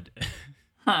 Good.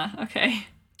 Huh, okay.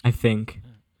 I think.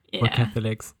 Or Yeah.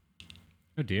 Catholics.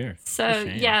 Oh dear. So What a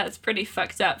shame. yeah, it's pretty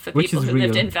fucked up for Which people is who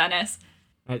lived real. in Venice.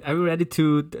 Right, are we ready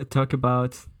to talk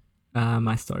about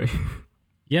my story?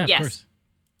 Yeah, of Yes. course.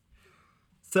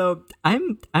 So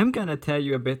I'm gonna tell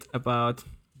you a bit about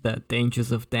the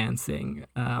dangers of dancing.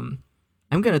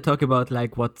 I'm gonna talk about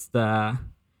like what's the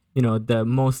the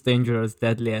most dangerous,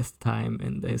 deadliest time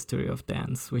in the history of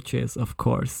dance, which is of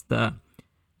course the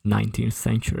 19th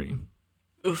century.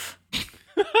 Oof.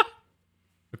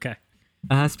 Okay.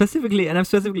 I'm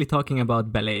specifically talking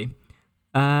about ballet.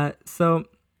 So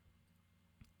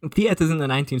theaters in the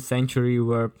 19th century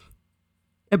were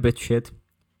a bit shit.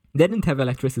 They didn't have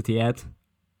electricity yet,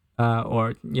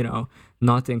 or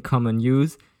not in common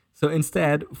use. So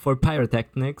instead, for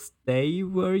pyrotechnics, they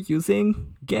were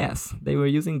using gas. They were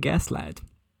using gaslight.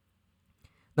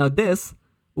 Now this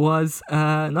was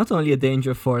not only a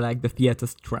danger for like the theater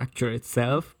structure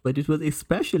itself, but it was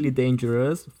especially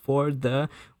dangerous for the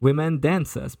women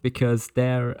dancers because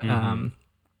their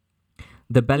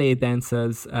the ballet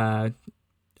dancers'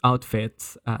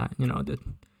 outfits, the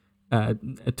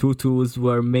tutus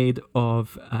were made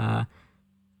of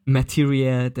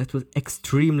material that was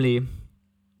extremely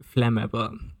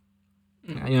flammable.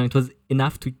 It was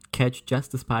enough to catch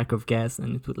just a spark of gas,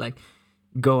 and it would like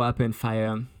go up in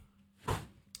fire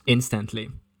instantly.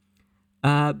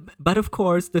 But of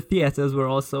course, the theaters were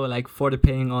also like for the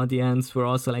paying audience were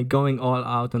also like going all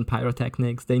out on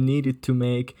pyrotechnics. They needed to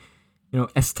make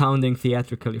astounding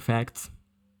theatrical effects.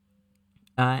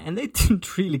 and they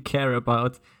didn't really care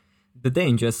about the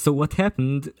dangers. So what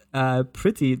happened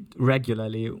pretty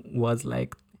regularly was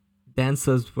like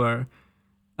dancers were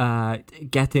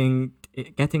getting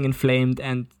inflamed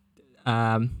and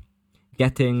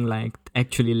getting like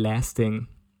actually lasting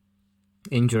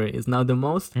injuries. Now, the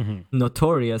most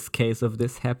notorious case of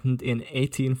this happened in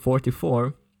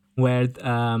 1844, where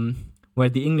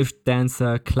the English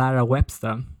dancer Clara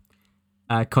Webster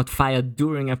caught fire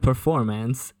during a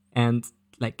performance and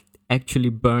like actually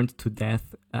burned to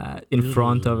death in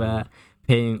front of a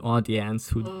paying audience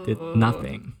who did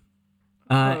nothing.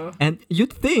 And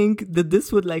you'd think that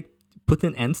this would like put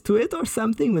an end to it or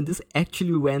something, when this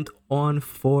actually went on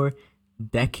for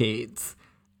decades.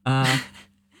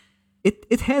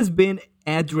 It has been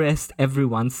addressed every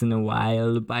once in a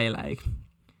while by like,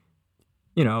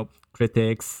 you know,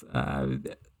 critics,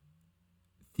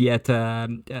 theater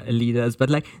leaders, but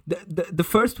like the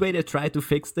first way they tried to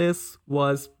fix this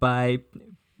was by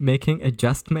making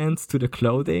adjustments to the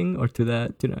clothing or to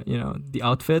the the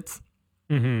outfits,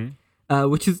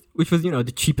 which was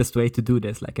the cheapest way to do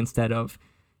this. Like, instead of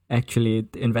actually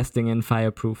investing in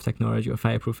fireproof technology or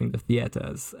fireproofing the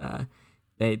theaters,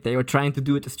 they were trying to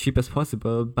do it as cheap as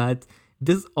possible. But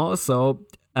this also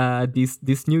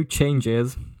these new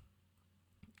changes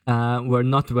were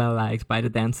not well liked by the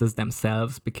dancers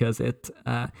themselves, because it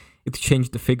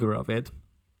changed the figure of it.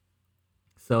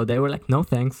 So they were like, no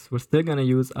thanks, we're still gonna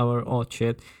use our old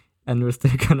shit, and we're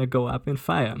still gonna go up in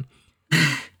fire.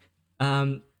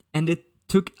 And it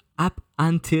took up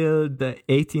until the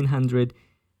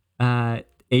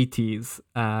 1880s,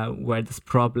 where this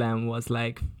problem was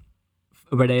like,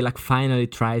 where they like finally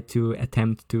tried to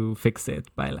attempt to fix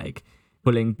it by like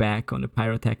pulling back on the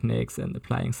pyrotechnics and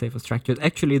applying safer structures.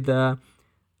 Actually, the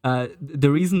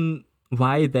reason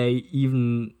why they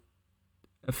even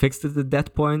fixed it at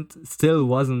that point still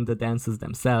wasn't the dancers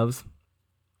themselves.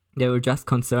 They were just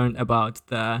concerned about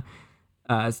the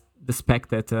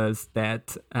spectators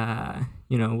that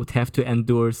would have to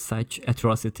endure such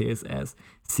atrocities as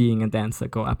seeing a dancer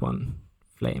go up on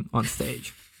flame on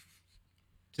stage.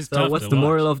 So what's the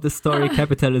moral of the story?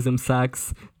 Capitalism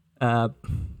sucks.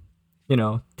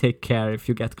 Take care if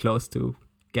you get close to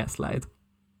gaslight.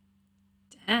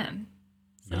 Damn.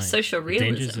 Nice. Social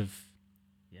realism.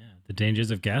 The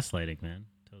dangers of gaslighting, man.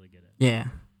 Totally get it. Yeah.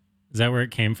 Is that where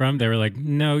it came from? They were like,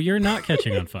 no, you're not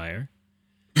catching on fire.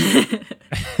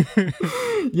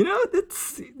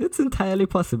 That's entirely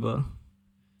possible.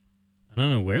 I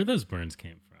don't know where those burns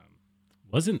came from.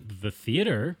 Wasn't the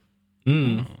theater?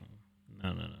 No.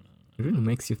 No. It really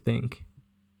makes you think.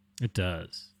 It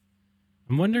does.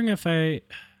 I'm wondering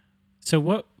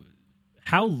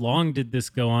how long did this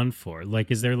go on for?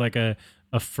 Like, is there like a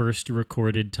first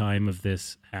recorded time of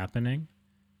this happening?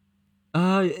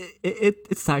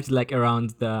 It started like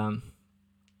around the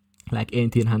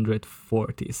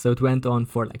 1840s. So it went on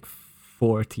for like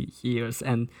 40 years,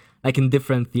 and like in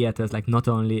different theaters, like not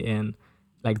only in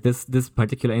like this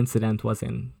particular incident was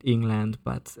in England,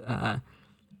 but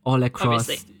all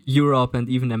across Europe and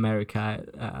even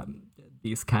America,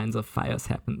 these kinds of fires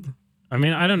happened. I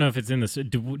mean, I don't know if it's in this.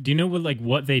 Do you know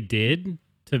what they did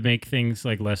to make things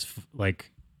like less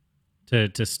like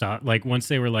to stop? Like, once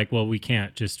they were like, well, we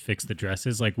can't just fix the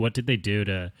dresses. Like, what did they do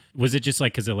to? Was it just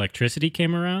like because electricity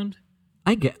came around?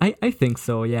 I think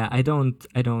so. Yeah, I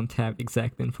don't have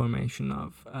exact information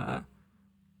of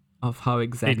how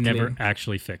exactly they never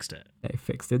actually fixed it. They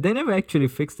fixed it. They never actually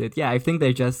fixed it. Yeah, I think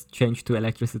they just changed to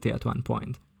electricity at one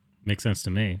point. Makes sense to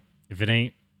me. If it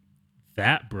ain't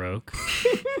that broke,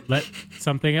 let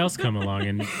something else come along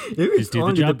and just do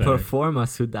the job better.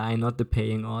 Performers who die, not the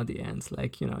paying audience.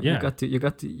 Like, you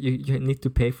need to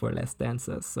pay for less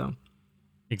dancers. So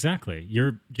exactly,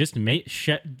 you're just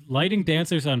lighting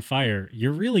dancers on fire.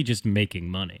 You're really just making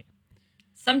money.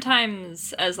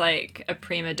 Sometimes, as like a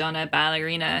prima donna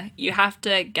ballerina, you have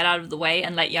to get out of the way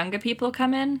and let younger people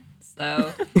come in.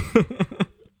 So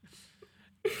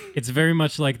it's very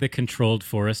much like the controlled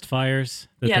forest fires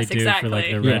that they do for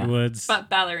like the redwoods. But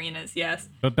ballerinas, yes.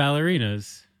 But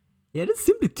ballerinas. Yeah, there's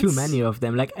simply too many of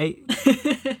them. Like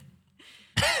even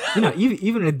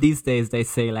in these days, they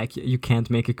say like you can't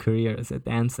make a career as a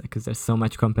dancer because there's so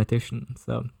much competition.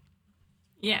 So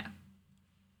yeah.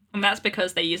 And that's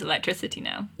because they use electricity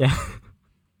now. Yeah.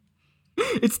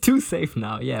 It's too safe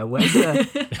now. Yeah.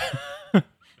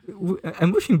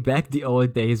 I'm wishing back the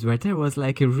old days where there was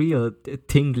like a real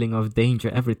tingling of danger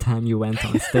every time you went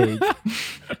on stage.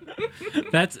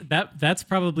 That's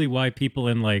probably why people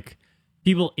in the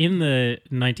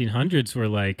 1900s were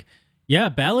like, yeah,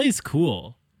 ballet's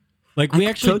cool. Like, we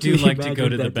actually do like to go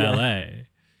to the ballet.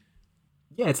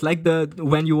 Yeah, it's like the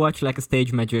when you watch like a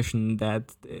stage magician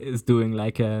that is doing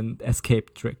like an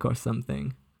escape trick or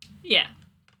something. Yeah.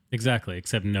 Exactly.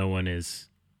 Except no one is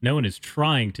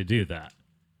trying to do that.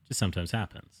 Just sometimes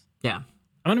happens. Yeah.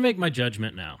 I'm gonna make my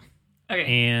judgment now. Okay.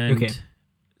 And Okay.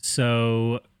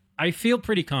 so I feel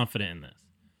pretty confident in this.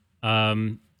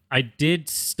 I did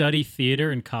study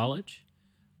theater in college.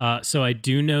 So I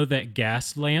do know that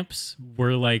gas lamps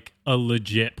were like a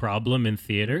legit problem in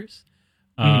theaters.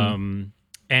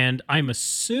 And I'm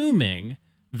assuming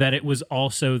that it was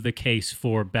also the case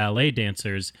for ballet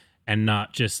dancers and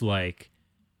not just like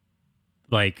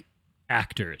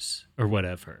actors or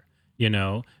whatever, you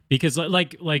know? Because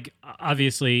like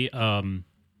obviously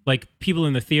like people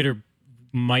in the theater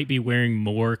might be wearing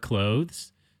more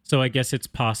clothes. So I guess it's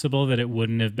possible that it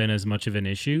wouldn't have been as much of an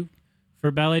issue for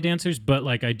ballet dancers, but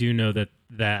like I do know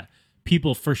that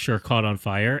people for sure caught on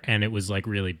fire and it was like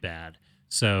really bad.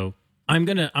 So I'm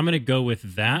gonna go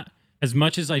with that. As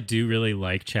much as I do really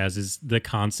like Chaz's the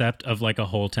concept of like a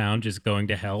whole town just going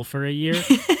to hell for a year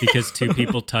because two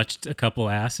people touched a couple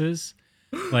asses,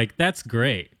 like that's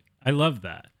great. I love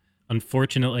that.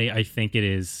 Unfortunately, I think it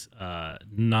is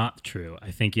not true.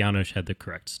 I think Janos had the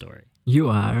correct story. You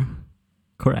are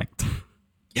correct.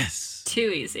 Yes. Too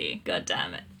easy. God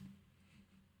damn it.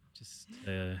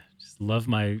 Just love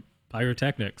my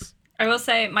pyrotechnics. I will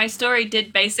say my story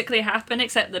did basically happen,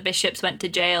 except the bishops went to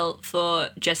jail for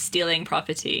just stealing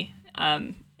property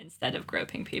instead of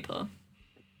groping people.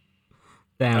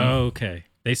 Damn. Okay.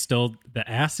 They stole the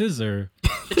asses or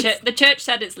The church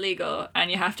said it's legal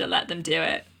and you have to let them do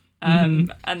it.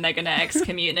 And they're going to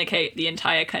excommunicate the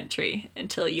entire country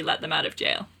until you let them out of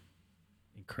jail.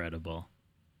 incredible.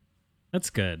 That's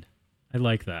good. I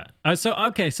like that. So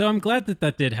I'm glad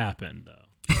that did happen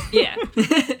though. Yeah.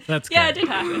 That's good. Yeah, it did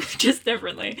happen, just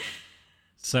differently.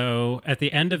 So at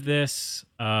the end of this,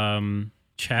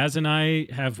 Chaz and I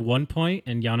have 1 point,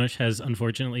 and Janos has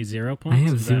unfortunately 0 points. I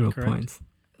have Is that 0 correct? points.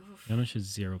 Janos has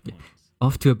 0 points.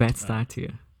 Off to a bad start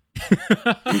here.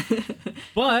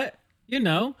 But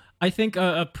I think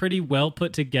a pretty well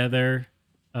put together.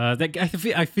 I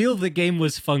feel the game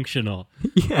was functional.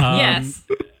 Yeah. Yes.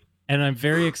 And I'm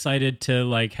very excited to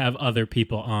like have other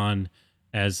people on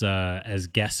as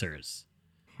guessers.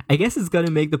 I guess it's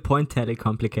gonna make the point tally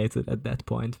complicated at that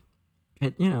point.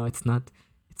 But,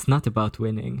 it's not about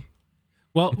winning.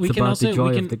 Well, It's we can about also the joy we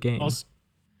of can the game. Also,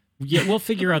 yeah, we'll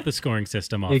figure out the scoring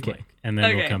system off Okay. mic, and then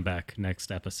we'll Okay. come back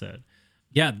next episode.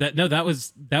 Yeah, that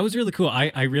was really cool.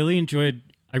 I really enjoyed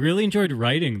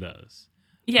writing those.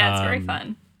 Yeah, it's very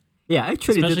fun. Yeah, I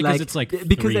actually Especially did 'cause like it's, like,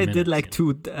 because 3 I did minutes, like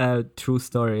two true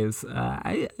stories.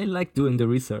 I like doing the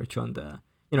research on the.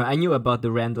 I knew about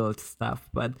the Randall stuff,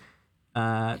 but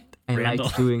I Randall.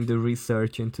 liked doing the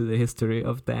research into the history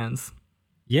of dance.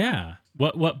 Yeah.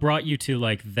 What brought you to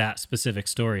like that specific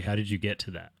story? How did you get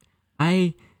to that?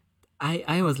 I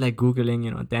was like googling,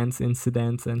 dance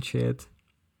incidents and shit,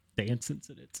 Dance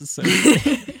incidents is so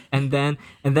and then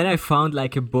I found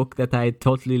like a book that I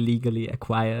totally legally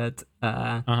acquired.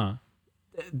 Uh-huh.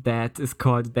 That is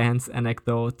called Dance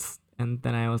Anecdotes, and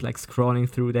then I was like scrolling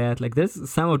through that. Like, there's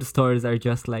some of the stories are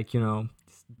just like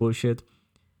bullshit.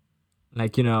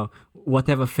 Like,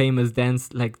 whatever famous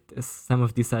dance, like some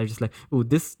of these are just like, oh,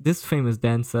 this famous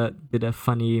dancer did a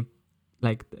funny,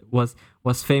 like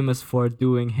was famous for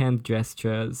doing hand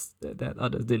gestures that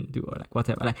others didn't do, or like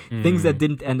whatever, like things that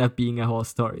didn't end up being a whole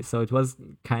story. So it was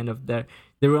kind of there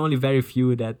were only very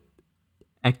few that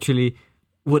actually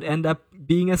would end up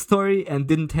being a story and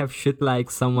didn't have shit like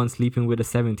someone sleeping with a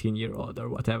 17-year-old or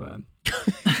whatever.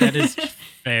 That is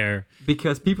fair.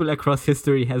 Because people across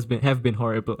history have been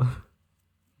horrible.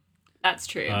 That's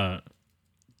true.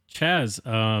 Chaz,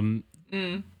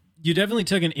 you definitely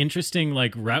took an interesting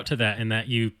like route to that in that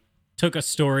you took a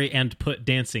story and put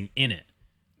dancing in it,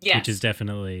 Yes. which is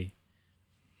definitely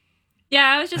Yeah,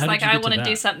 I was just How did like, you I get to want to do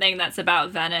that? something that's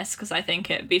about Venice because I think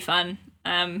it'd be fun.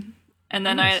 And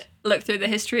then I looked through the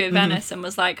history of Venice and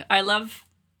was like, I love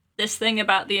this thing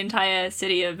about the entire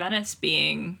city of Venice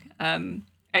being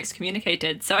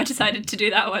excommunicated. So I decided to do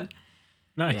that one.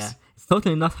 nice. Yeah, it's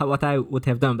totally not what I would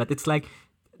have done, but it's like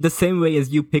the same way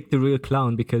as you picked the real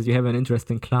clown because you have an interest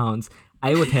in clowns.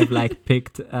 I would have like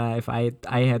picked if I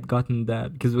had gotten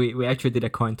because we actually did a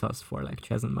coin toss for like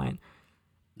Chaz and mine.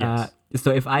 Yes.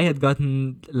 So if I had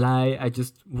gotten Lai, I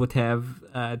just would have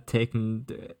taken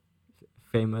the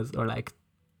famous or like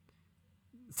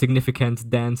significant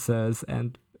dancers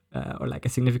and or like a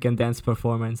significant dance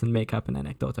performance and make up an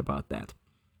anecdote about that.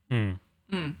 Mm.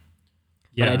 Mm.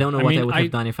 Yeah, But I don't know what I mean, would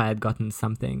have done if I had gotten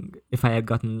something. If I had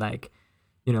gotten like,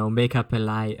 make up a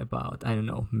lie about, I don't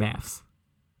know, maths.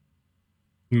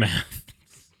 Math.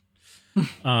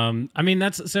 I mean,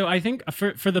 that's so. I think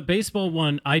for the baseball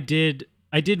one, I did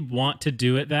want to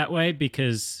do it that way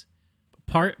because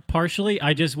partially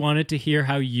I just wanted to hear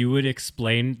how you would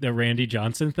explain the Randy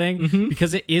Johnson thing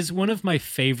because it is one of my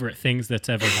favorite things that's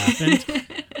ever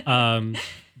happened.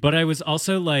 But I was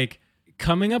also like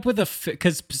coming up with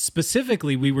because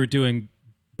specifically we were doing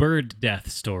bird death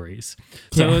stories,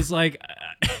 so it was like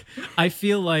I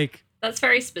feel like That's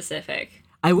very specific.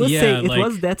 I will say it like-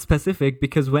 was that specific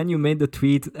because when you made the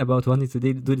tweet about wanting to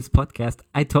do this podcast,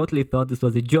 I totally thought this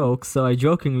was a joke. So I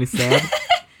jokingly said,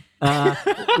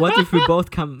 what if we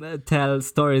both tell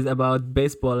stories about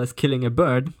baseballers killing a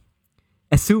bird,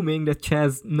 assuming that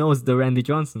Chaz knows the Randy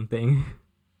Johnson thing?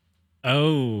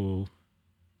 oh.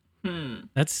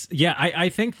 That's I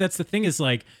think that's the thing is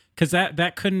like because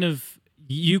that couldn't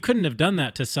have done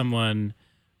that to someone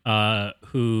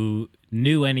who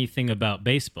knew anything about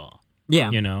baseball. Yeah.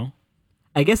 You know?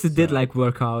 I guess it did like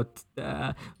work out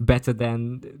better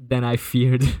than I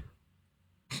feared.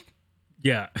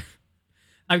 Yeah.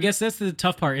 I guess that's the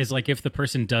tough part is like if the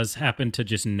person does happen to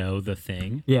just know the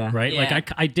thing. Yeah. Right? Yeah.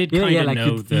 Like I did Yeah, kind of like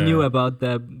know you knew about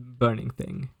the burning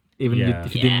thing. Even Yeah.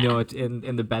 if you didn't know it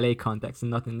in the ballet context and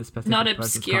not in the specific Not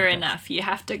person's obscure context. enough. You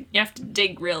have to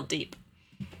dig real deep.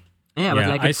 Yeah, but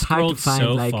like I it's hard to scrolled find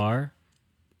so like far.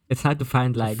 it's hard to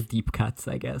find like deep cuts,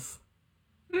 I guess.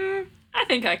 I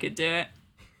think I could do it.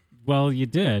 Well, you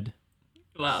did.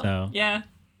 Well, So. yeah.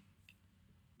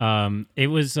 It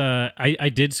was I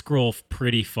did scroll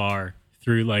pretty far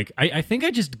through like I think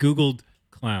I just Googled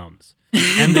clowns.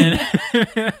 And then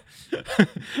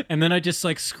and then I just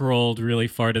like scrolled really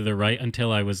far to the right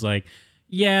until I was like,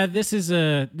 yeah, this is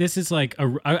like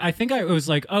I think I was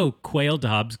like, oh, Quail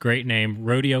Dobbs, great name,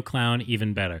 rodeo clown,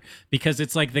 even better. Because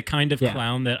it's like the kind of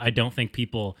clown that I don't think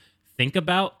people think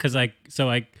about because I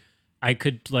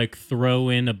could like throw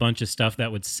in a bunch of stuff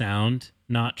that would sound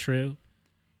not true.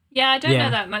 Yeah, I don't Yeah.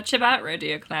 know that much about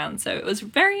rodeo clowns, so it was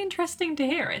very interesting to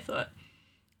hear, I thought.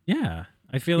 Yeah,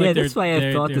 I feel Yeah, like that's why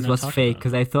I thought they're this not was talking fake about it.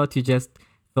 because I thought you just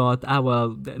thought,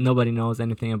 nobody knows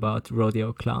anything about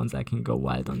rodeo clowns. I can go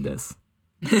wild on this.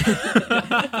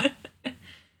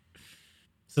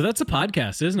 So that's a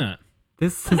podcast, isn't it?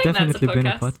 This I has think that's a definitely been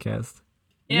a podcast. podcast.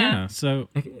 Yeah. So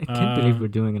I can't believe we're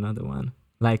doing another one.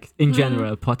 Like in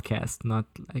general, podcast, not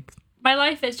like. My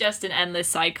life is just an endless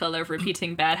cycle of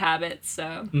repeating bad habits, so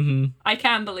Mm-hmm. I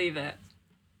can't believe it.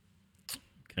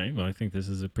 okay, well, I think this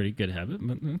is a pretty good habit.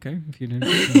 But okay, if you didn't,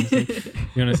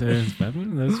 you want to say it's a bad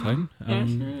one, that's fine.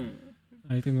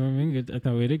 I think we're having good. I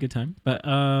thought we had a good time, but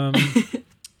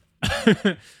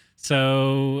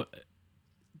so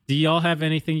do y'all have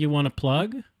anything you want to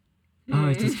plug? Oh,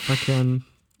 I just fucking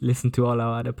listen to all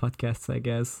our other podcasts, I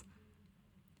guess.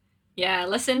 Yeah,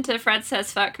 listen to Fred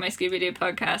Says Fuck, my Scooby-Doo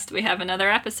podcast. We have another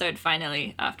episode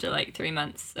finally after like 3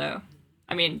 months, so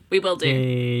I mean, we will do.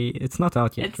 Yay. It's not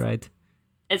out yet, It's- right?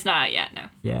 It's not out yet, no.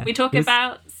 Yeah. We talk This-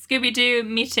 about Scooby-Doo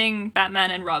meeting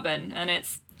Batman and Robin, and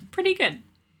it's pretty good.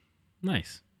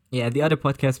 Nice. Yeah, the other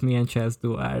podcast me and Chaz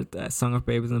do are Song of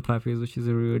Babies and Puppies, which is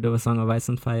a reread of A Song of Ice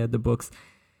and Fire, the books.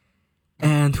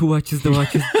 And Who Watches the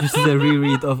Watches, which is a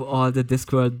reread of all the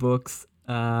Discworld books.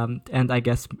 And I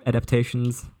guess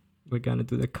adaptations. We're gonna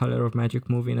do the Color of Magic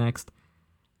movie next.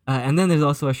 And then there's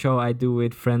also a show I do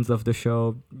with friends of the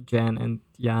show, Jan and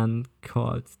Jan,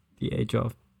 called The Age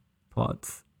of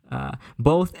Pods.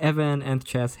 Both Evan and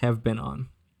Chaz have been on.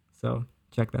 So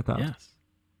check that out. Yes.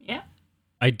 Yeah.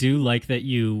 I do like that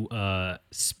you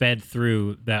sped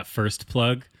through that first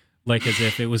plug, like as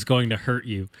if it was going to hurt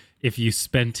you if you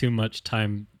spend too much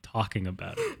time talking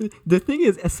about it. The thing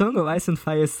is, A Song of Ice and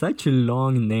Fire is such a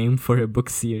long name for a book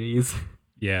series.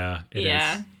 Yeah, it is.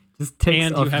 Yeah. Just takes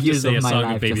And you off have to years say of A my Song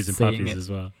life of Babies just and saying Puppies it.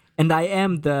 as well. And I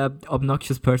am the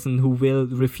obnoxious person who will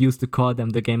refuse to call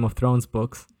them the Game of Thrones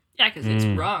books. Yeah, because it's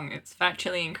wrong. It's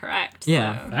factually incorrect.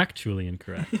 Yeah. So. Actually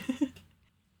incorrect.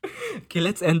 Okay,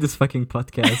 let's end this fucking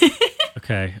podcast.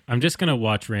 Okay, I'm just going to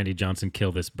watch Randy Johnson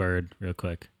kill this bird real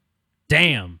quick.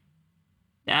 Damn.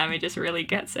 Damn, he just really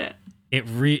gets it.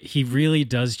 He really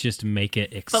does just make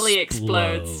it explode. Fully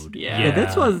explodes, yeah. Yeah,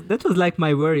 that was like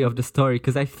my worry of the story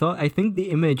because I think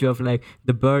the image of like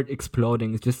the bird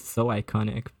exploding is just so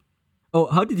iconic. Oh,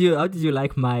 how did you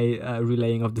like my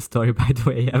relaying of the story, by the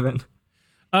way, Evan?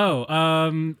 Oh,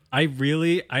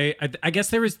 I guess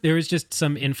there was just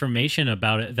some information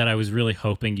about it that I was really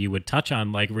hoping you would touch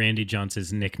on, like Randy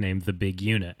Johnson's nickname, the Big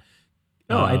Unit.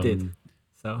 Oh, I did.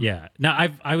 So Yeah. Now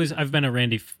I was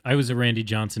a Randy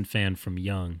Johnson fan from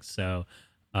young, so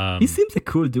he seems a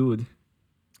cool dude.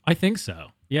 I think so.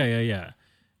 Yeah.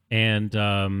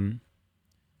 And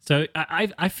so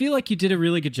I feel like you did a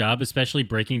really good job, especially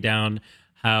breaking down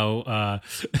how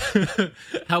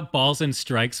balls and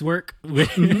strikes work, which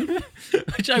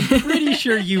I'm pretty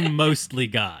sure you mostly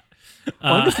got.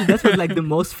 Honestly, that was like the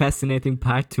most fascinating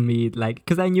part to me, like,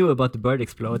 because I knew about the bird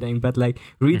exploding, but like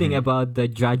reading about the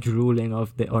judge ruling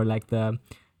of the, or like the,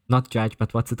 not judge,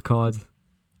 but what's it called?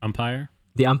 Umpire?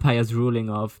 The umpire's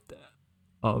ruling of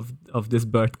this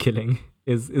bird killing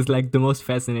is like the most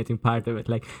fascinating part of it.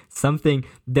 Like something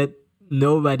that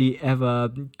nobody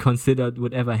ever considered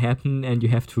would ever happen, and you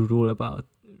have to rule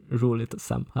it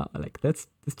somehow. Like it's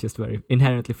just very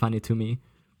inherently funny to me.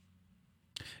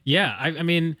 Yeah, I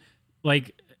mean,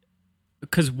 like,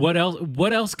 because what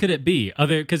else could it be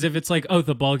other? Because if it's like, oh,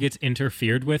 the ball gets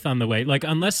interfered with on the way, like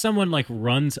unless someone like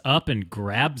runs up and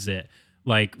grabs it,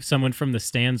 like someone from the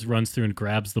stands runs through and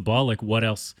grabs the ball, like what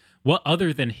else? What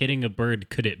other than hitting a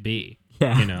bird could it be?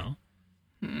 Yeah, you know.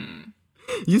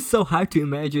 It's so hard to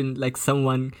imagine like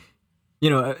someone,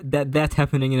 that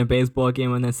happening in a baseball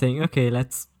game and then saying, okay,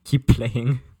 let's keep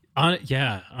playing.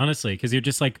 Yeah, honestly, because you're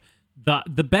just like,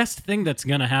 the best thing that's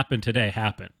gonna happen today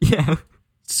happened. Yeah.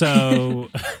 So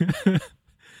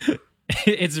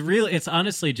it's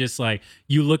honestly just like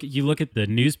you look at the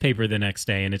newspaper the next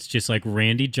day and it's just like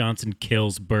Randy Johnson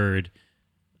kills bird.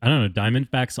 I don't know.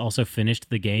 Diamondbacks also finished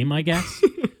the game, I guess.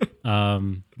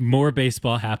 More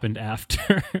baseball happened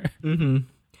after.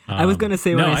 I was gonna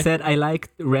say I said I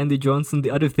like Randy Johnson.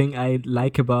 The other thing I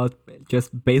like about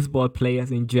just baseball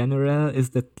players in general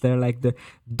is that they're like the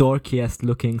dorkiest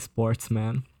looking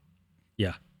sportsmen.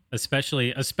 Yeah,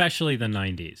 especially the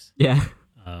 90s. Yeah,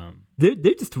 they're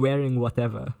just wearing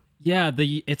whatever. Yeah,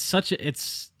 it's such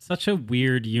a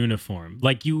weird uniform.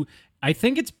 Like I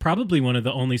think it's probably one of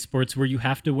the only sports where you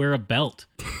have to wear a belt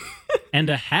and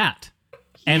a hat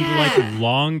and like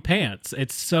long pants.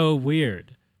 It's so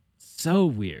weird. So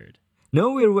weird.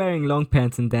 No, we're wearing long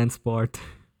pants in dance sport.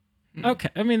 Okay,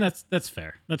 I mean that's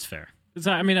fair. That's fair.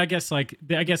 I mean, I guess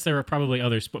there are probably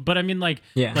other sports, but I mean like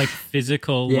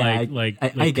physical, I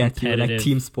get you, like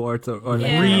team sports or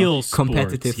like real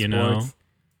competitive sports, sports.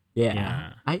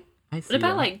 Yeah. I see. What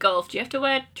about like golf? Do you have to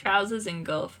wear trousers in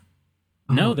golf?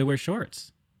 No, they wear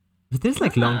shorts. But there's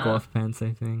like long golf pants,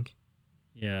 I think.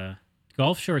 Yeah,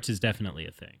 golf shorts is definitely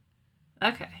a thing.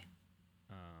 Okay.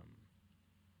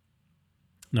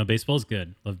 No, baseball's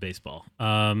good. Love baseball.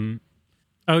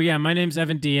 Oh yeah, my name's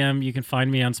Evan DM. You can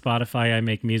find me on Spotify. I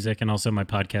make music, and also my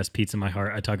podcast, Pizza My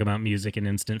Heart. I talk about music and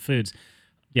instant foods.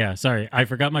 Yeah, sorry, I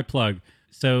forgot my plug.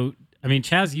 So, I mean,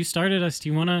 Chaz, you started us. Do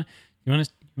you wanna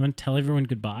tell everyone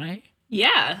goodbye?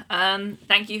 Yeah.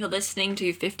 Thank you for listening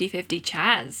to 50/50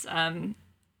 Chaz.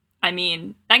 I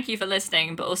mean, thank you for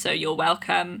listening, but also you're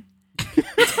welcome.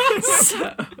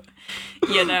 So,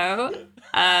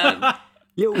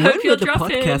 Yeah, when will the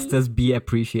podcasters be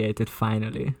appreciated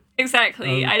finally?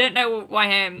 Exactly. I don't know why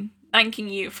I'm thanking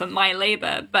you for my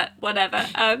labor, but whatever.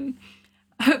 I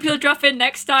hope you'll drop in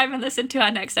next time and listen to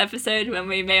our next episode when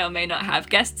we may or may not have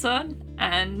guests on,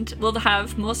 and we'll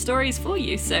have more stories for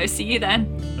you. So see you then.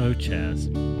 Oh,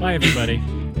 Chaz. Bye, everybody.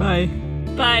 Bye.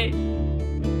 Bye.